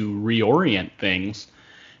had to reorient things.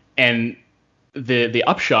 And the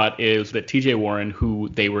upshot is that TJ Warren, who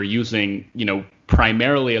they were using,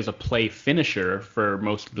 primarily as a play finisher for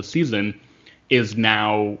most of the season, is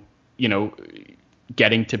now,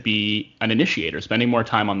 getting to be an initiator, spending more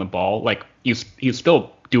time on the ball. Like, he's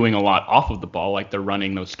still doing a lot off of the ball, like they're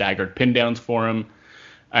running those staggered pin downs for him,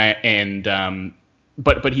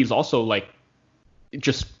 but he's also like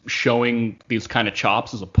just showing these kind of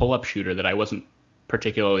chops as a pull-up shooter that I wasn't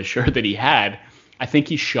particularly sure that he had. I think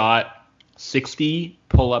he shot 60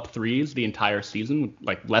 pull-up threes the entire season,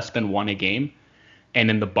 like less than one a game. And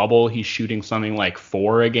in the bubble, he's shooting something like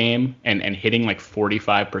 4 a game and hitting like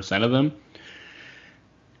 45% of them.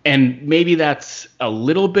 And maybe that's a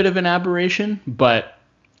little bit of an aberration, but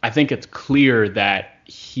I think it's clear that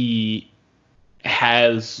he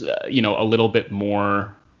has, a little bit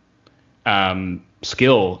more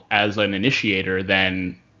skill as an initiator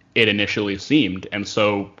than it initially seemed. And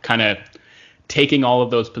so kind of taking all of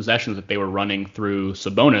those possessions that they were running through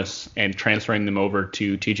Sabonis and transferring them over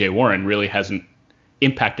to TJ Warren really hasn't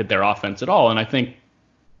impacted their offense at all. And I think,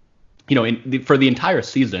 for the entire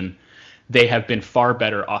season, they have been far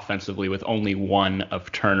better offensively with only one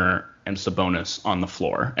of Turner and Sabonis on the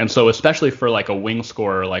floor. And so especially for like a wing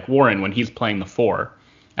scorer like Warren, when he's playing the 4,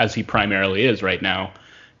 as he primarily is right now,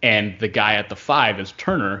 and the guy at the 5 is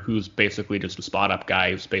Turner, who's basically just a spot-up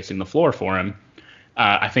guy who's spacing the floor for him,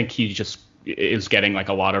 I think he just is getting like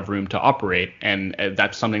a lot of room to operate. And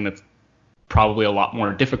that's something that's probably a lot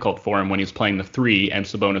more difficult for him when he's playing the 3 and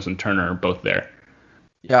Sabonis and Turner are both there.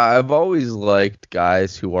 Yeah, I've always liked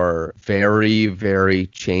guys who are very, very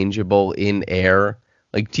changeable in air.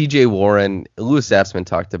 Like TJ Warren, Louis Zatzman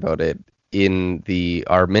talked about it in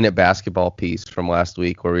our Minute Basketball piece from last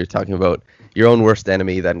week, where we were talking about your own worst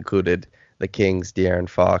enemy. That included the Kings, De'Aaron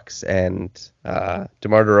Fox, and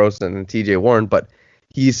DeMar DeRozan and TJ Warren. But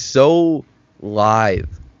he's so lithe.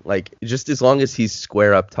 Like, just as long as he's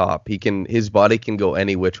square up top, his body can go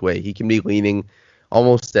any which way. He can be leaning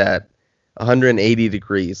almost at 180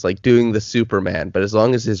 degrees, like doing the Superman, but as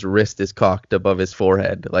long as his wrist is cocked above his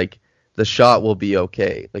forehead, like, the shot will be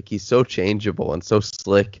okay. Like, he's so changeable and so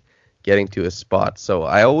slick getting to his spot. So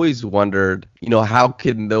I always wondered, how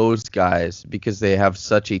can those guys, because they have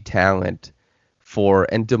such a talent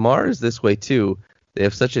and DeMar is this way too, they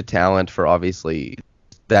have such a talent for, obviously,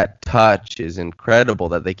 that touch is incredible,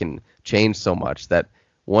 that they can change so much, that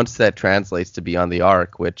once that translates to beyond the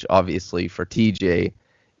arc, which obviously for TJ,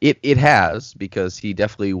 It has, because he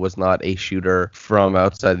definitely was not a shooter from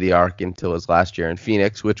outside the arc until his last year in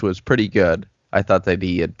Phoenix, which was pretty good. I thought that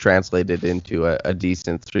he had translated into a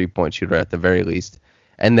decent three-point shooter at the very least.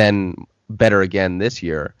 And then better again this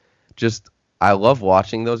year. Just, I love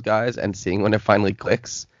watching those guys and seeing when it finally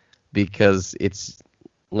clicks, because it's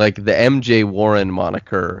like the MJ Warren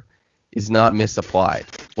moniker is not misapplied,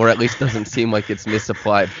 or at least doesn't seem like it's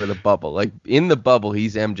misapplied for the bubble. Like, in the bubble,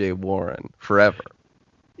 he's MJ Warren forever.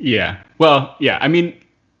 Yeah. Well, yeah. I mean,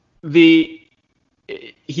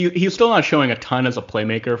 he's still not showing a ton as a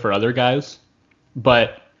playmaker for other guys,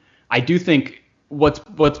 but I do think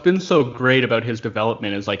what's been so great about his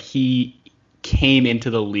development is, like, he came into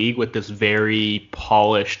the league with this very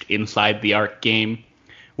polished inside the arc game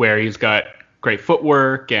where he's got great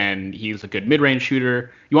footwork and he's a good mid-range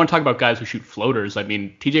shooter. You want to talk about guys who shoot floaters? I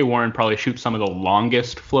mean, TJ Warren probably shoots some of the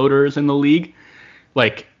longest floaters in the league.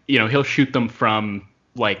 Like, he'll shoot them from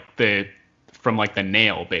the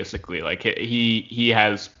nail, basically. Like, he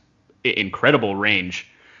has incredible range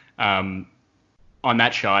on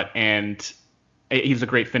that shot, and he's a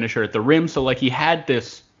great finisher at the rim. So, like, he had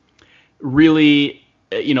this really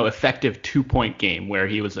effective 2-point game where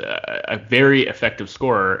he was a very effective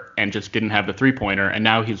scorer and just didn't have the 3-pointer, and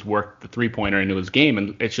now he's worked the 3-pointer into his game,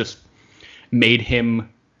 and it's just made him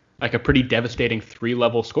like a pretty devastating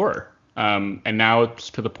 3-level scorer. And now it's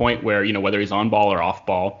to the point where, whether he's on ball or off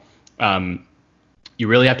ball, you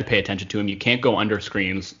really have to pay attention to him. You can't go under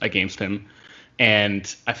screens against him.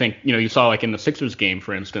 And I think, you saw like in the Sixers game,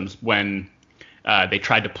 for instance, when they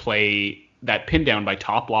tried to play that pin down by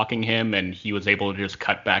top blocking him, and he was able to just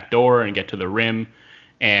cut back door and get to the rim.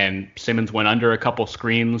 And Simmons went under a couple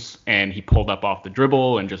screens and he pulled up off the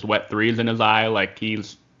dribble and just wet threes in his eye. Like,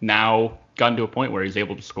 he's now gotten to a point where he's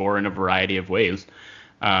able to score in a variety of ways.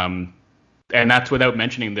 And that's without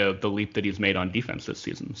mentioning the leap that he's made on defense this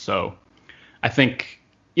season. So I think,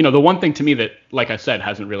 the one thing to me that, like I said,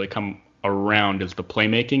 hasn't really come around is the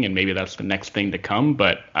playmaking, and maybe that's the next thing to come.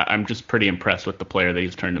 But I'm just pretty impressed with the player that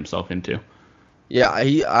he's turned himself into. Yeah,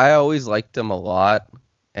 I always liked him a lot,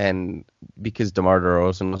 and because DeMar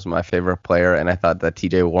DeRozan was my favorite player, and I thought that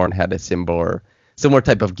TJ Warren had a similar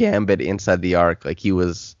type of gambit inside the arc. Like,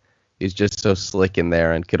 he's just so slick in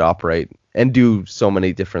there and could operate and do so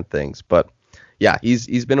many different things. But yeah,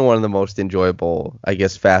 he's been one of the most enjoyable, I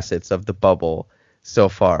guess, facets of the bubble so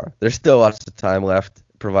far. There's still lots of time left,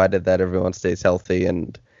 provided that everyone stays healthy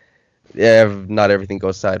and not everything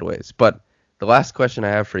goes sideways. But the last question I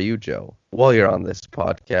have for you, Joe, while you're on this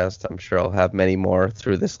podcast, I'm sure I'll have many more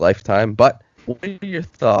through this lifetime, but what are your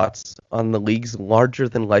thoughts on the league's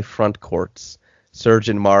larger-than-life front courts? Serge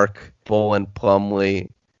and Mark, Bull and Plumlee,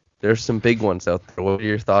 there's some big ones out there. What are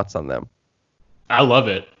your thoughts on them? I love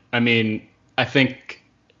it. I mean, I think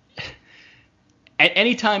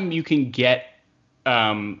anytime you can get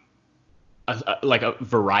a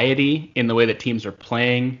variety in the way that teams are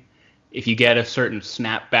playing, if you get a certain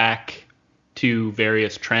snapback to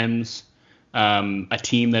various trends, a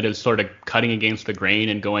team that is sort of cutting against the grain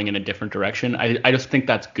and going in a different direction, I just think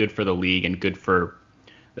that's good for the league and good for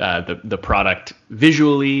the product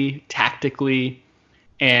visually, tactically.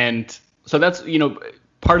 And so that's,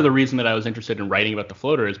 part of the reason that I was interested in writing about the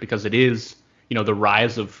floater is because it is, the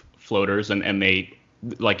rise of floaters and they,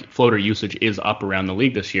 like, floater usage is up around the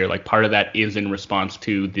league this year. Like, part of that is in response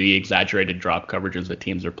to the exaggerated drop coverages that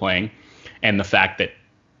teams are playing, and the fact that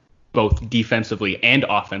both defensively and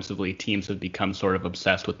offensively teams have become sort of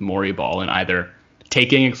obsessed with Morey ball and either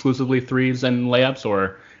taking exclusively threes and layups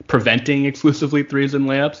or preventing exclusively threes and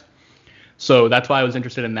layups. So that's why I was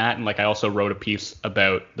interested in that. And I also wrote a piece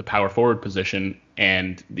about the power forward position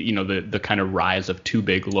and the kind of rise of two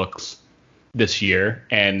big looks this year.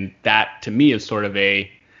 And that to me is sort of a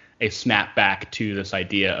snapback to this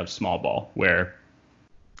idea of small ball, where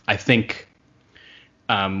I think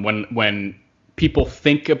when people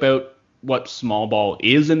think about what small ball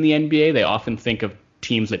is in the NBA, they often think of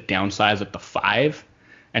teams that downsize at the 5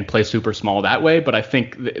 and play super small that way. But I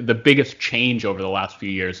think the biggest change over the last few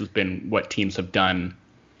years has been what teams have done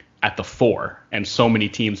at the 4, and so many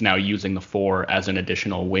teams now using the 4 as an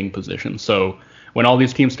additional wing position. So when all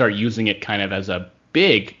these teams start using it kind of as a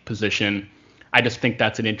big position, I just think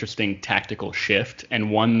that's an interesting tactical shift,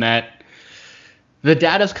 and one that the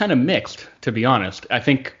data's kind of mixed, to be honest. I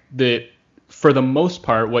think that for the most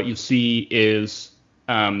part, what you see is,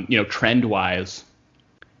 trend-wise,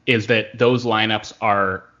 is that those lineups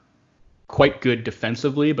are quite good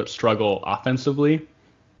defensively but struggle offensively.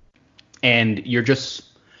 And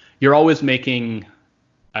you're always making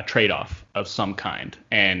a trade-off of some kind.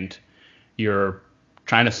 And you're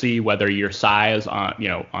trying to see whether your size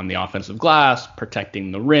on the offensive glass,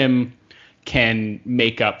 protecting the rim, can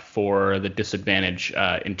make up for the disadvantage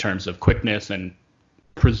in terms of quickness and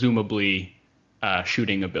presumably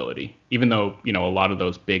shooting ability, even though, a lot of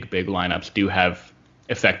those big lineups do have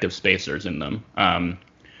effective spacers in them.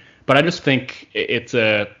 But I just think it's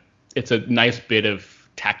a nice bit of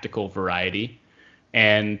tactical variety.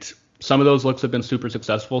 And some of those looks have been super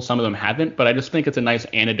successful. Some of them haven't. But I just think it's a nice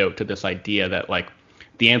antidote to this idea that,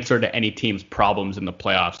 the answer to any team's problems in the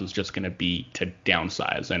playoffs is just going to be to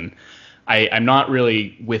downsize. And I'm not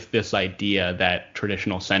really with this idea that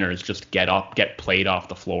traditional centers just get played off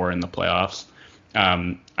the floor in the playoffs.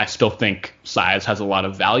 I still think size has a lot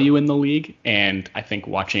of value in the league, and I think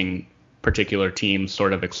watching particular teams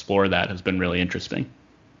sort of explore that has been really interesting.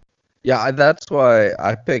 Yeah, that's why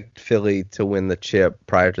I picked Philly to win the chip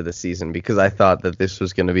prior to the season, because I thought that this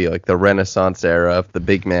was going to be the Renaissance era of the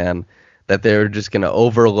big man, that they were just going to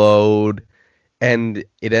overload, and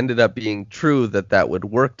it ended up being true that would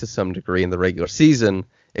work to some degree in the regular season,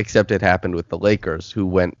 except it happened with the Lakers, who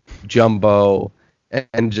went jumbo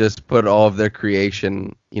and just put all of their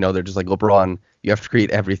creation, they're just like, LeBron, you have to create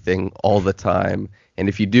everything all the time. And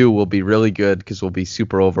if you do, we'll be really good because we'll be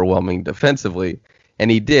super overwhelming defensively. And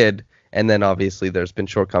he did. And then obviously there's been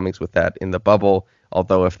shortcomings with that in the bubble.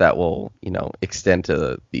 Although if that will, extend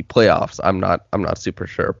to the playoffs, I'm not super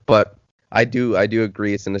sure. But I do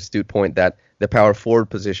agree. It's an astute point that the power forward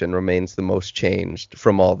position remains the most changed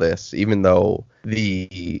from all this, even though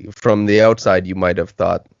from the outside you might have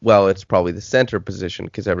thought, well, it's probably the center position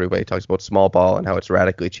because everybody talks about small ball and how it's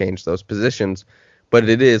radically changed those positions. But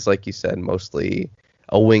it is, like you said, mostly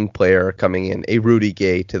a wing player coming in, a Rudy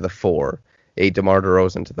Gay to the 4, a DeMar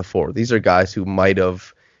DeRozan to the 4. These are guys who might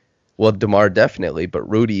have, well, DeMar definitely, but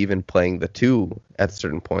Rudy even playing the 2 at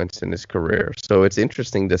certain points in his career. So it's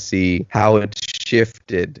interesting to see how it's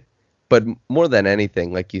shifted. But more than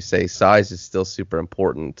anything, like you say, size is still super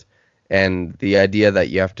important. And the idea that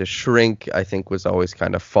you have to shrink, I think, was always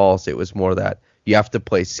kind of false. It was more that you have to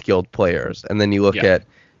play skilled players. And then you look at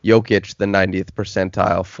Jokic, the 90th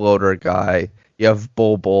percentile floater guy. You have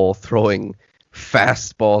Bol throwing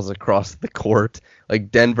fastballs across the court.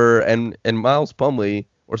 Like Denver and Mason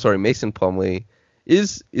Plumlee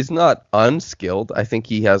is not unskilled. I think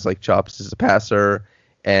he has like chops as a passer,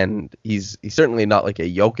 and he's certainly not like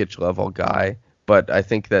a Jokic level guy. But I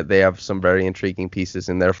think that they have some very intriguing pieces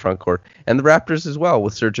in their front court. And the Raptors as well,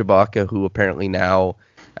 with Serge Ibaka, who apparently now,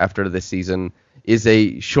 after this season, is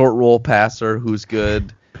a short roll passer who's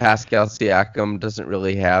good. Pascal Siakam doesn't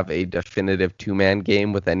really have a definitive two-man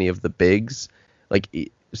game with any of the bigs. Like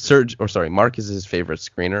Mark is his favorite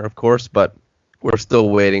screener, of course, but we're still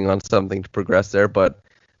waiting on something to progress there. But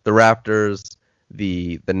the Raptors,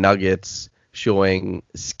 the Nuggets showing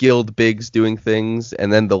skilled bigs doing things,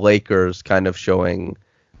 and then the Lakers kind of showing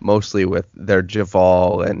mostly with their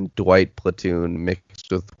Javal and Dwight platoon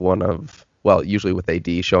mixed with usually with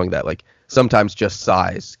AD, showing that like sometimes just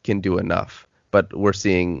size can do enough. But we're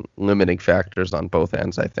seeing limiting factors on both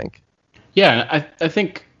ends, I think. Yeah, I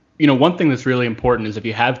think, one thing that's really important is if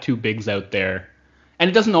you have 2 bigs out there, and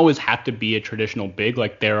it doesn't always have to be a traditional big,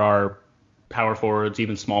 like there are power forwards,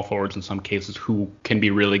 even small forwards in some cases, who can be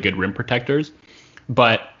really good rim protectors.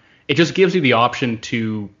 But it just gives you the option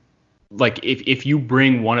to, like, if you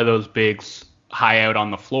bring one of those bigs high out on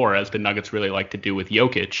the floor, as the Nuggets really like to do with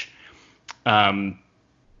Jokic,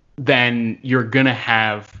 then you're going to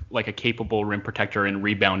have like a capable rim protector and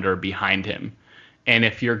rebounder behind him. And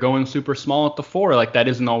if you're going super small at the 4, like that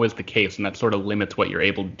isn't always the case. And that sort of limits what you're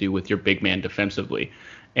able to do with your big man defensively.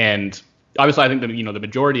 And obviously I think that, the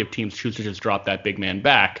majority of teams choose to just drop that big man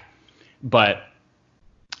back. But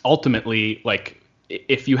ultimately, like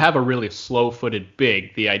if you have a really slow-footed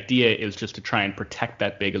big, the idea is just to try and protect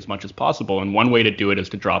that big as much as possible. And one way to do it is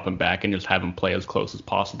to drop him back and just have him play as close as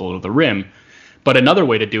possible to the rim. But another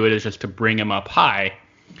way to do it is just to bring him up high.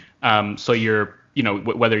 So you're,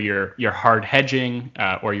 whether you're hard hedging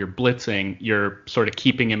or you're blitzing, you're sort of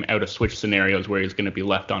keeping him out of switch scenarios where he's going to be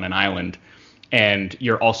left on an island. And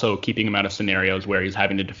you're also keeping him out of scenarios where he's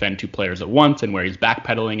having to defend 2 players at once and where he's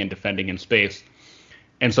backpedaling and defending in space.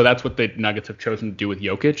 And so that's what the Nuggets have chosen to do with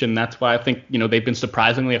Jokic. And that's why I think, they've been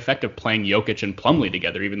surprisingly effective playing Jokic and Plumlee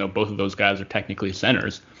together, even though both of those guys are technically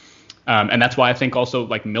centers. And that's why I think also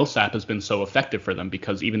like Millsap has been so effective for them,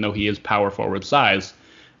 because even though he is power forward size,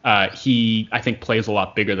 he, I think, plays a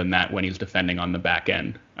lot bigger than that when he's defending on the back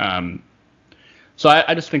end. So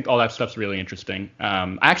I just think all that stuff's really interesting.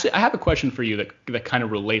 I have a question for you that kind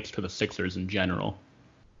of relates to the Sixers in general.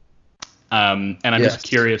 And I'm just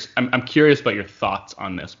curious. I'm curious about your thoughts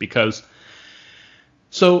on this, because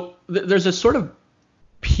so there's a sort of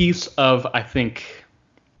piece of, I think,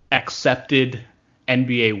 accepted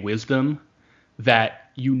NBA wisdom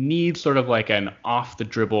that you need sort of like an off the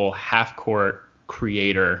dribble half court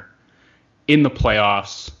creator in the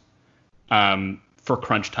playoffs for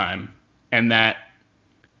crunch time, and that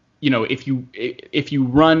if you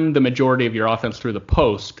run the majority of your offense through the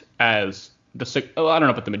post, as I don't know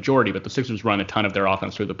about the majority, but the Sixers run a ton of their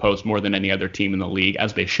offense through the post, more than any other team in the league,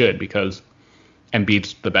 as they should, because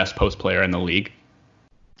Embiid's the best post player in the league.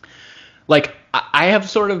 Like I have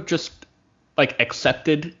sort of just like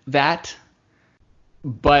accepted that,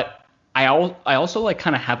 but I also like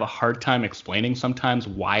kind of have a hard time explaining sometimes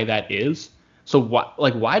why that is. So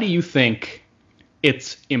why do you think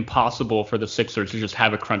it's impossible for the Sixers to just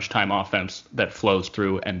have a crunch time offense that flows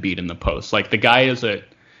through Embiid in the post? Like the guy is a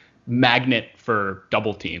magnet for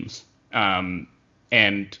double teams, and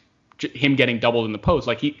him getting doubled in the post,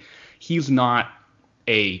 like he's not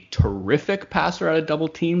a terrific passer out of double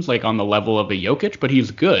teams, like on the level of a Jokic, but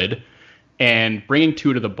he's good. And bringing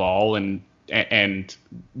 2 to the ball and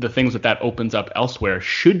the things that opens up elsewhere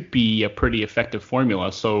should be a pretty effective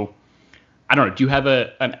formula. So I don't know. Do you have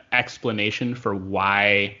an explanation for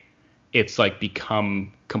why it's like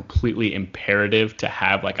become completely imperative to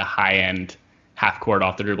have like a high end half court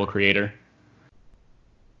off the dribble creator?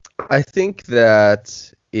 I think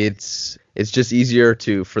that it's just easier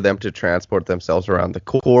for them to transport themselves around the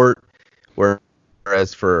court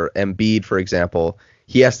Whereas for Embiid, for example,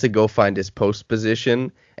 he has to go find his post position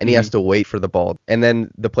and he has to wait for the ball. And then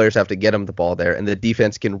the players have to get him the ball there. And the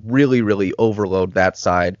defense can really, really overload that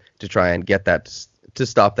side to try and get that to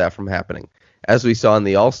stop that from happening. As we saw in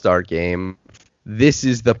the All-Star game, this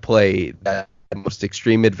is the play that the most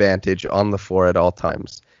extreme advantage on the floor at all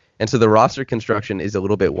times. And so the roster construction is a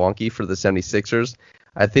little bit wonky for the 76ers.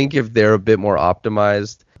 I think if they're a bit more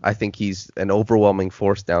optimized, I think he's an overwhelming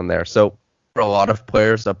force down there. So for a lot of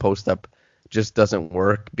players, a post-up just doesn't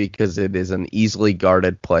work because it is an easily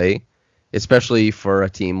guarded play, especially for a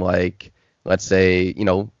team like, let's say,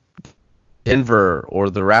 Denver or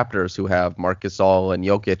the Raptors, who have Marc Gasol and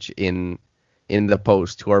Jokic in the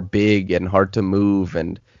post, who are big and hard to move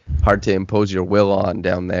and hard to impose your will on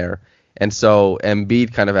down there. And so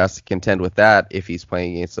Embiid kind of has to contend with that if he's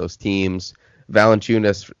playing against those teams.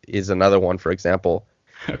 Valanciunas is another one, for example.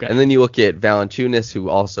 Okay. And then you look at Valanciunas, who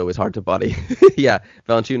also is hard to body. Yeah,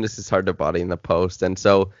 Valanciunas is hard to body in the post. And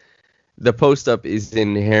so the post-up is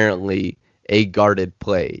inherently a guarded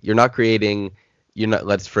play.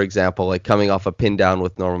 Let's, for example, like coming off a pin down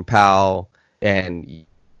with Norman Powell, and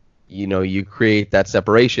you create that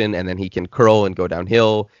separation, and then he can curl and go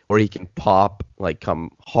downhill, or he can pop, like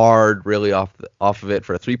come hard really off of it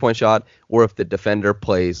for a 3-point shot, or if the defender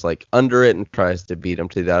plays like under it and tries to beat him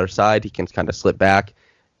to the other side, he can kind of slip back.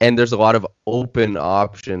 And there's a lot of open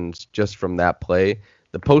options just from that play.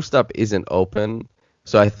 The post-up isn't open,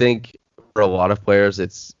 so I think for a lot of players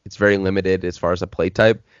it's very limited as far as a play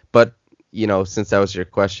type. But, since that was your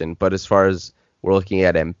question, but as far as we're looking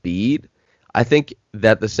at Embiid, I think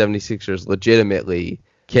that the 76ers legitimately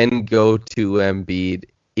can go to Embiid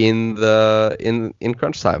in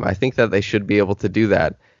crunch time. I think that they should be able to do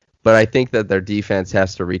that. But I think that their defense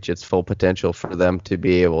has to reach its full potential for them to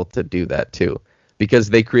be able to do that too.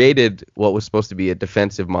 Because they created what was supposed to be a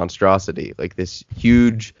defensive monstrosity, like this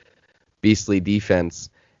huge, beastly defense.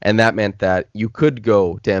 And that meant that you could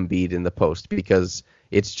go to Embiid in the post because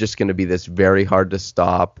it's just going to be this very hard to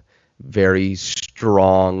stop, very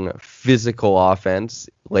strong physical offense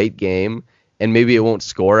late game. And maybe it won't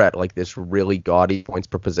score at like this really gaudy points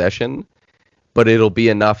per possession, but it'll be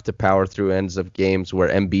enough to power through ends of games where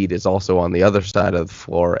Embiid is also on the other side of the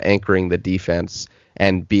floor, anchoring the defense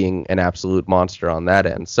and being an absolute monster on that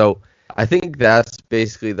end. So I think that's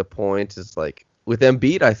basically the point, is like with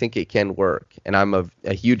Embiid, I think it can work. And I'm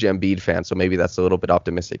a huge Embiid fan, so maybe that's a little bit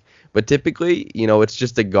optimistic. But typically, it's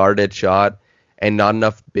just a guarded shot, and not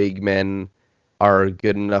enough big men are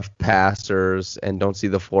good enough passers and don't see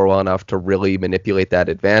the floor well enough to really manipulate that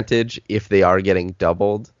advantage if they are getting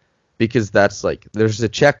doubled. Because that's like, there's a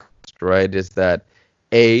checklist, right? Is that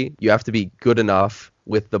A, you have to be good enough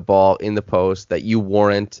with the ball in the post that you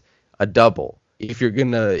warrant a double. If you're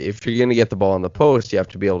gonna get the ball in the post, you have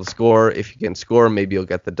to be able to score. If you can score, maybe you'll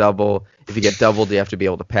get the double. If you get doubled, you have to be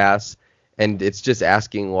able to pass. And it's just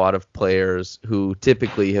asking a lot of players who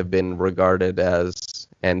typically have been regarded as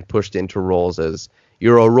and pushed into roles as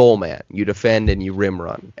you're a roll man, you defend and you rim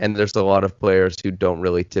run. And there's a lot of players who don't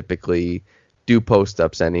really typically do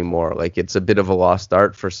post-ups anymore. Like, it's a bit of a lost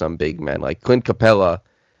art for some big men. Like Clint Capella,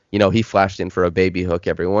 he flashed in for a baby hook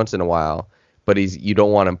every once in a while, but you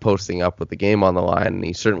don't want him posting up with the game on the line, and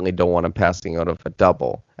you certainly don't want him passing out of a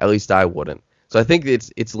double. At least I wouldn't. So I think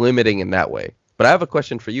it's limiting in that way. But I have a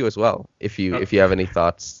question for you as well, if you have any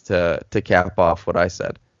thoughts to cap off what I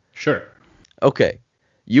said. Sure. Okay.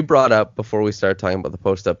 You brought up, before we started talking about the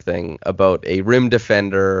post-up thing, about a rim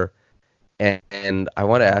defender, and I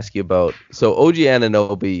want to ask you about, so OG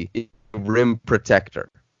Anunoby is a rim protector.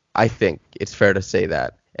 I think it's fair to say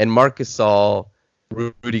that. And Marc Gasol,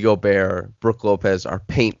 Rudy Gobert, Brook Lopez are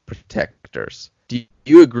paint protectors. Do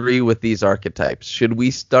you agree with these archetypes? Should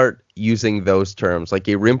we start using those terms? Like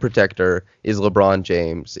a rim protector is LeBron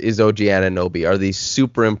James, is OG Anunoby, are these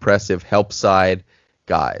super impressive help side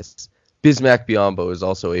guys. Bismack Biyombo is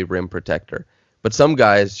also a rim protector. But some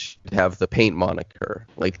guys should have the paint moniker,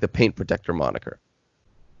 like the paint protector moniker.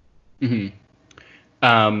 Mm-hmm.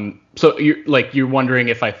 So you're wondering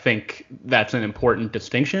if I think that's an important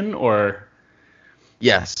distinction, or?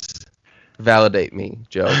 Yes. Validate me,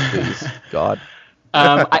 Joe, please. God.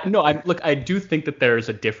 I do think that there is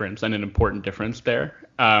a difference, and an important difference there.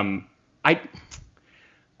 I'm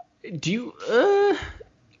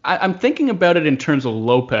thinking about it in terms of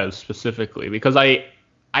Lopez specifically, because I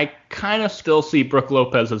kind of still see Brook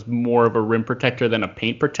Lopez as more of a rim protector than a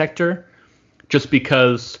paint protector, just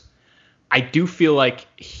because I do feel like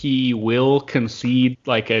he will concede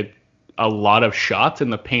like a lot of shots in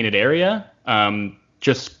the painted area.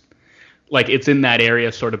 Just like it's in that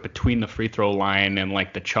area sort of between the free throw line and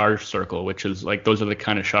like the charge circle, which is like those are the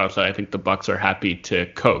kind of shots that I think the Bucks are happy to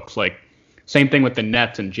coax. Like same thing with the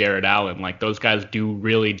Nets and Jared Allen. Like those guys do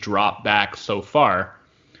really drop back so far.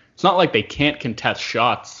 It's not like they can't contest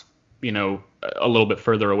shots, you know, a little bit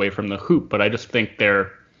further away from the hoop, but I just think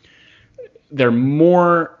they're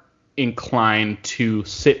more inclined to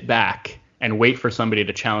sit back and wait for somebody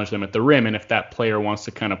to challenge them at the rim. And if that player wants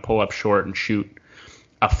to kind of pull up short and shoot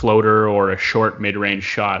a floater or a short mid-range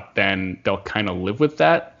shot, then they'll kind of live with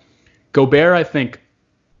that. Gobert, I think,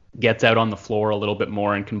 gets out on the floor a little bit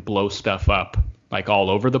more and can blow stuff up like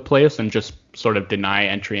all over the place and just sort of deny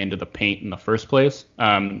entry into the paint in the first place.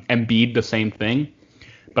 Embiid, the same thing.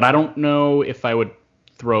 But I don't know if I would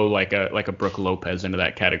throw like a Brook Lopez into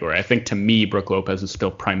that category. I think to me, Brook Lopez is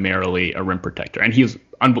still primarily a rim protector, and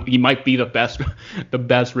he might be the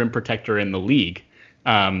best rim protector in the league.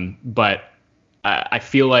 But I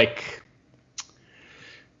feel like,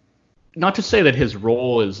 not to say that his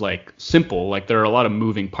role is like simple, like there are a lot of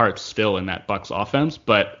moving parts still in that Bucks offense,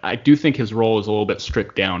 but I do think his role is a little bit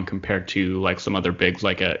stripped down compared to like some other bigs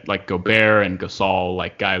like Gobert and Gasol,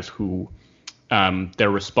 like guys who their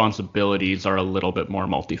responsibilities are a little bit more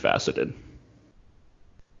multifaceted.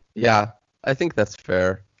 Yeah, I think that's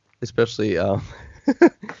fair, especially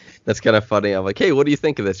that's kind of funny. I'm like, hey, what do you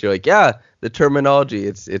think of this? You're like, yeah, the terminology,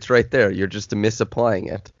 it's right there. You're just misapplying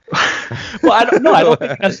it. Well, I don't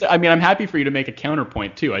think that's, I mean, I'm happy for you to make a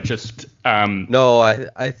counterpoint too. I just No,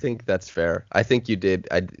 I think that's fair. I think you did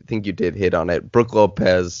hit on it. Brook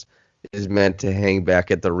Lopez is meant to hang back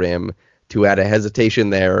at the rim, to add a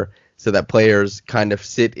hesitation there, so that players kind of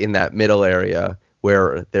sit in that middle area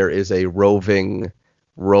where there is a roaming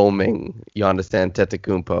Giannis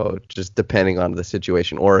Antetokounmpo, just depending on the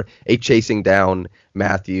situation, or a chasing down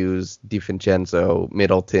Matthews, DiVincenzo,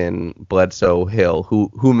 Middleton, Bledsoe, Hill,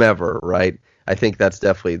 whomever, right? I think that's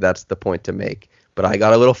the point to make. But I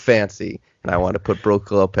got a little fancy, and I want to put Brook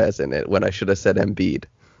Lopez in it when I should have said Embiid.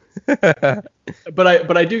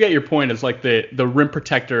 But I do get your point. It's like the rim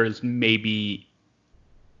protector is maybe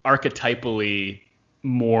archetypally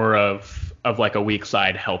more of like a weak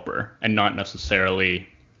side helper and not necessarily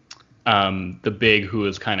the big who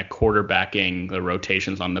is kind of quarterbacking the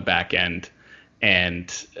rotations on the back end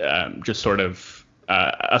and just sort of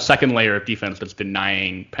a second layer of defense that's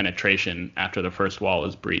denying penetration after the first wall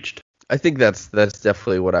is breached. I think that's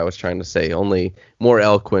definitely what I was trying to say, only more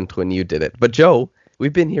eloquent when you did it. But Joe,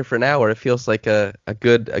 we've been here for an hour. It feels like a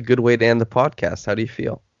good way to end the podcast. How do you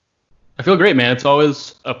feel? I feel great, man. It's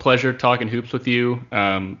always a pleasure talking hoops with you.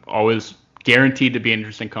 Always guaranteed to be an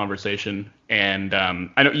interesting conversation. And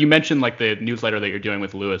I know you mentioned like the newsletter that you're doing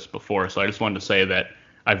with Lewis before, so I just wanted to say that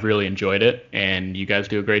I've really enjoyed it, and you guys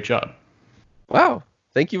do a great job. Wow.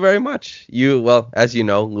 Thank you very much. As you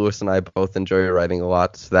know, Lewis and I both enjoy your writing a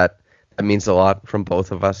lot, so that means a lot from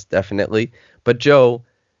both of us, definitely. But Joe,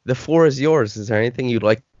 the floor is yours. Is there anything you'd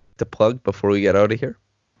like to plug before we get out of here?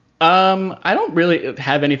 I don't really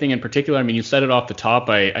have anything in particular. I mean, you said it off the top.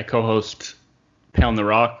 I co-host Pound the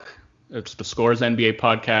Rock. It's the Scores NBA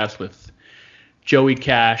podcast with Joey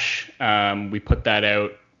Cash. We put that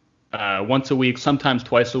out once a week, sometimes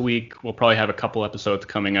twice a week. We'll probably have a couple episodes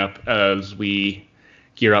coming up as we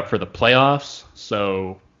gear up for the playoffs.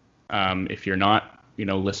 So if you're not,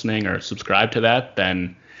 listening or subscribed to that,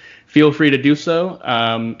 then feel free to do so.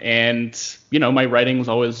 And my writing's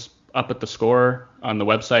always up at the Score on the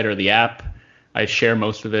website or the app. I share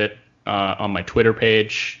most of it on my Twitter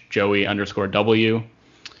page, Joey_W.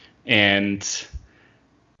 And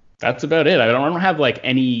that's about it. I don't have like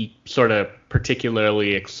any sort of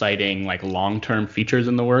particularly exciting like long-term features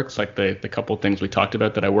in the works, like the couple things we talked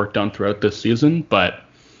about that I worked on throughout this season. But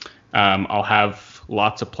I'll have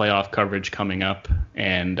lots of playoff coverage coming up.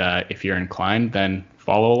 And if you're inclined, then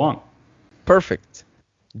follow along. Perfect.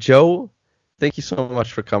 Joe, thank you so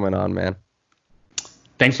much for coming on, man.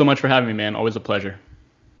 Thanks so much for having me, man. Always a pleasure.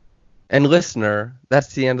 And listener,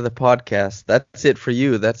 that's the end of the podcast. That's it for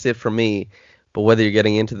you. That's it for me. But whether you're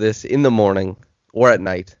getting into this in the morning or at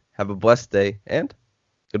night, have a blessed day and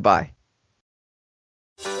goodbye.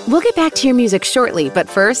 We'll get back to your music shortly, but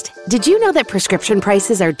first, did you know that prescription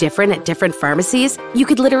prices are different at different pharmacies? You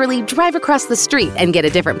could literally drive across the street and get a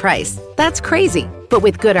different price. That's crazy. But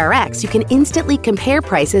with GoodRx, you can instantly compare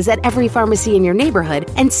prices at every pharmacy in your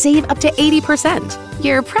neighborhood and save up to 80%.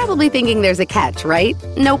 You're probably thinking there's a catch, right?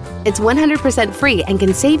 Nope. It's 100% free and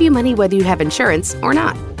can save you money whether you have insurance or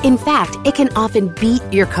not. In fact, it can often beat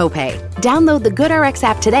your copay. Download the GoodRx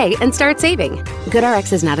app today and start saving.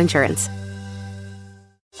 GoodRx is not insurance.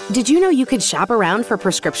 Did you know you could shop around for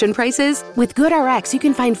prescription prices? With GoodRx, you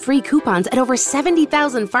can find free coupons at over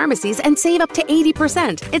 70,000 pharmacies and save up to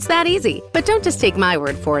 80%. It's that easy. But don't just take my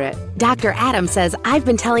word for it. Dr. Adam says, I've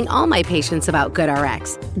been telling all my patients about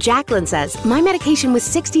GoodRx. Jacqueline says, my medication was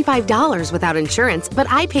 $65 without insurance, but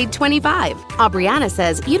I paid $25. Aubriana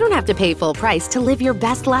says, you don't have to pay full price to live your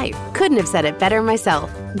best life. Couldn't have said it better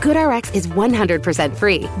myself. GoodRx is 100%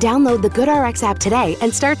 free. Download the GoodRx app today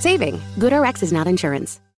and start saving. GoodRx is not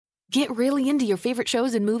insurance. Get really into your favorite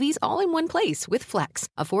shows and movies all in one place with Flex,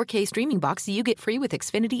 a 4K streaming box you get free with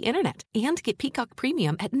Xfinity Internet. And get Peacock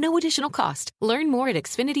Premium at no additional cost. Learn more at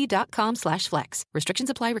xfinity.com/flex. Restrictions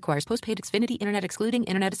apply. Requires postpaid Xfinity Internet excluding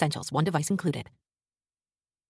Internet Essentials. One device included.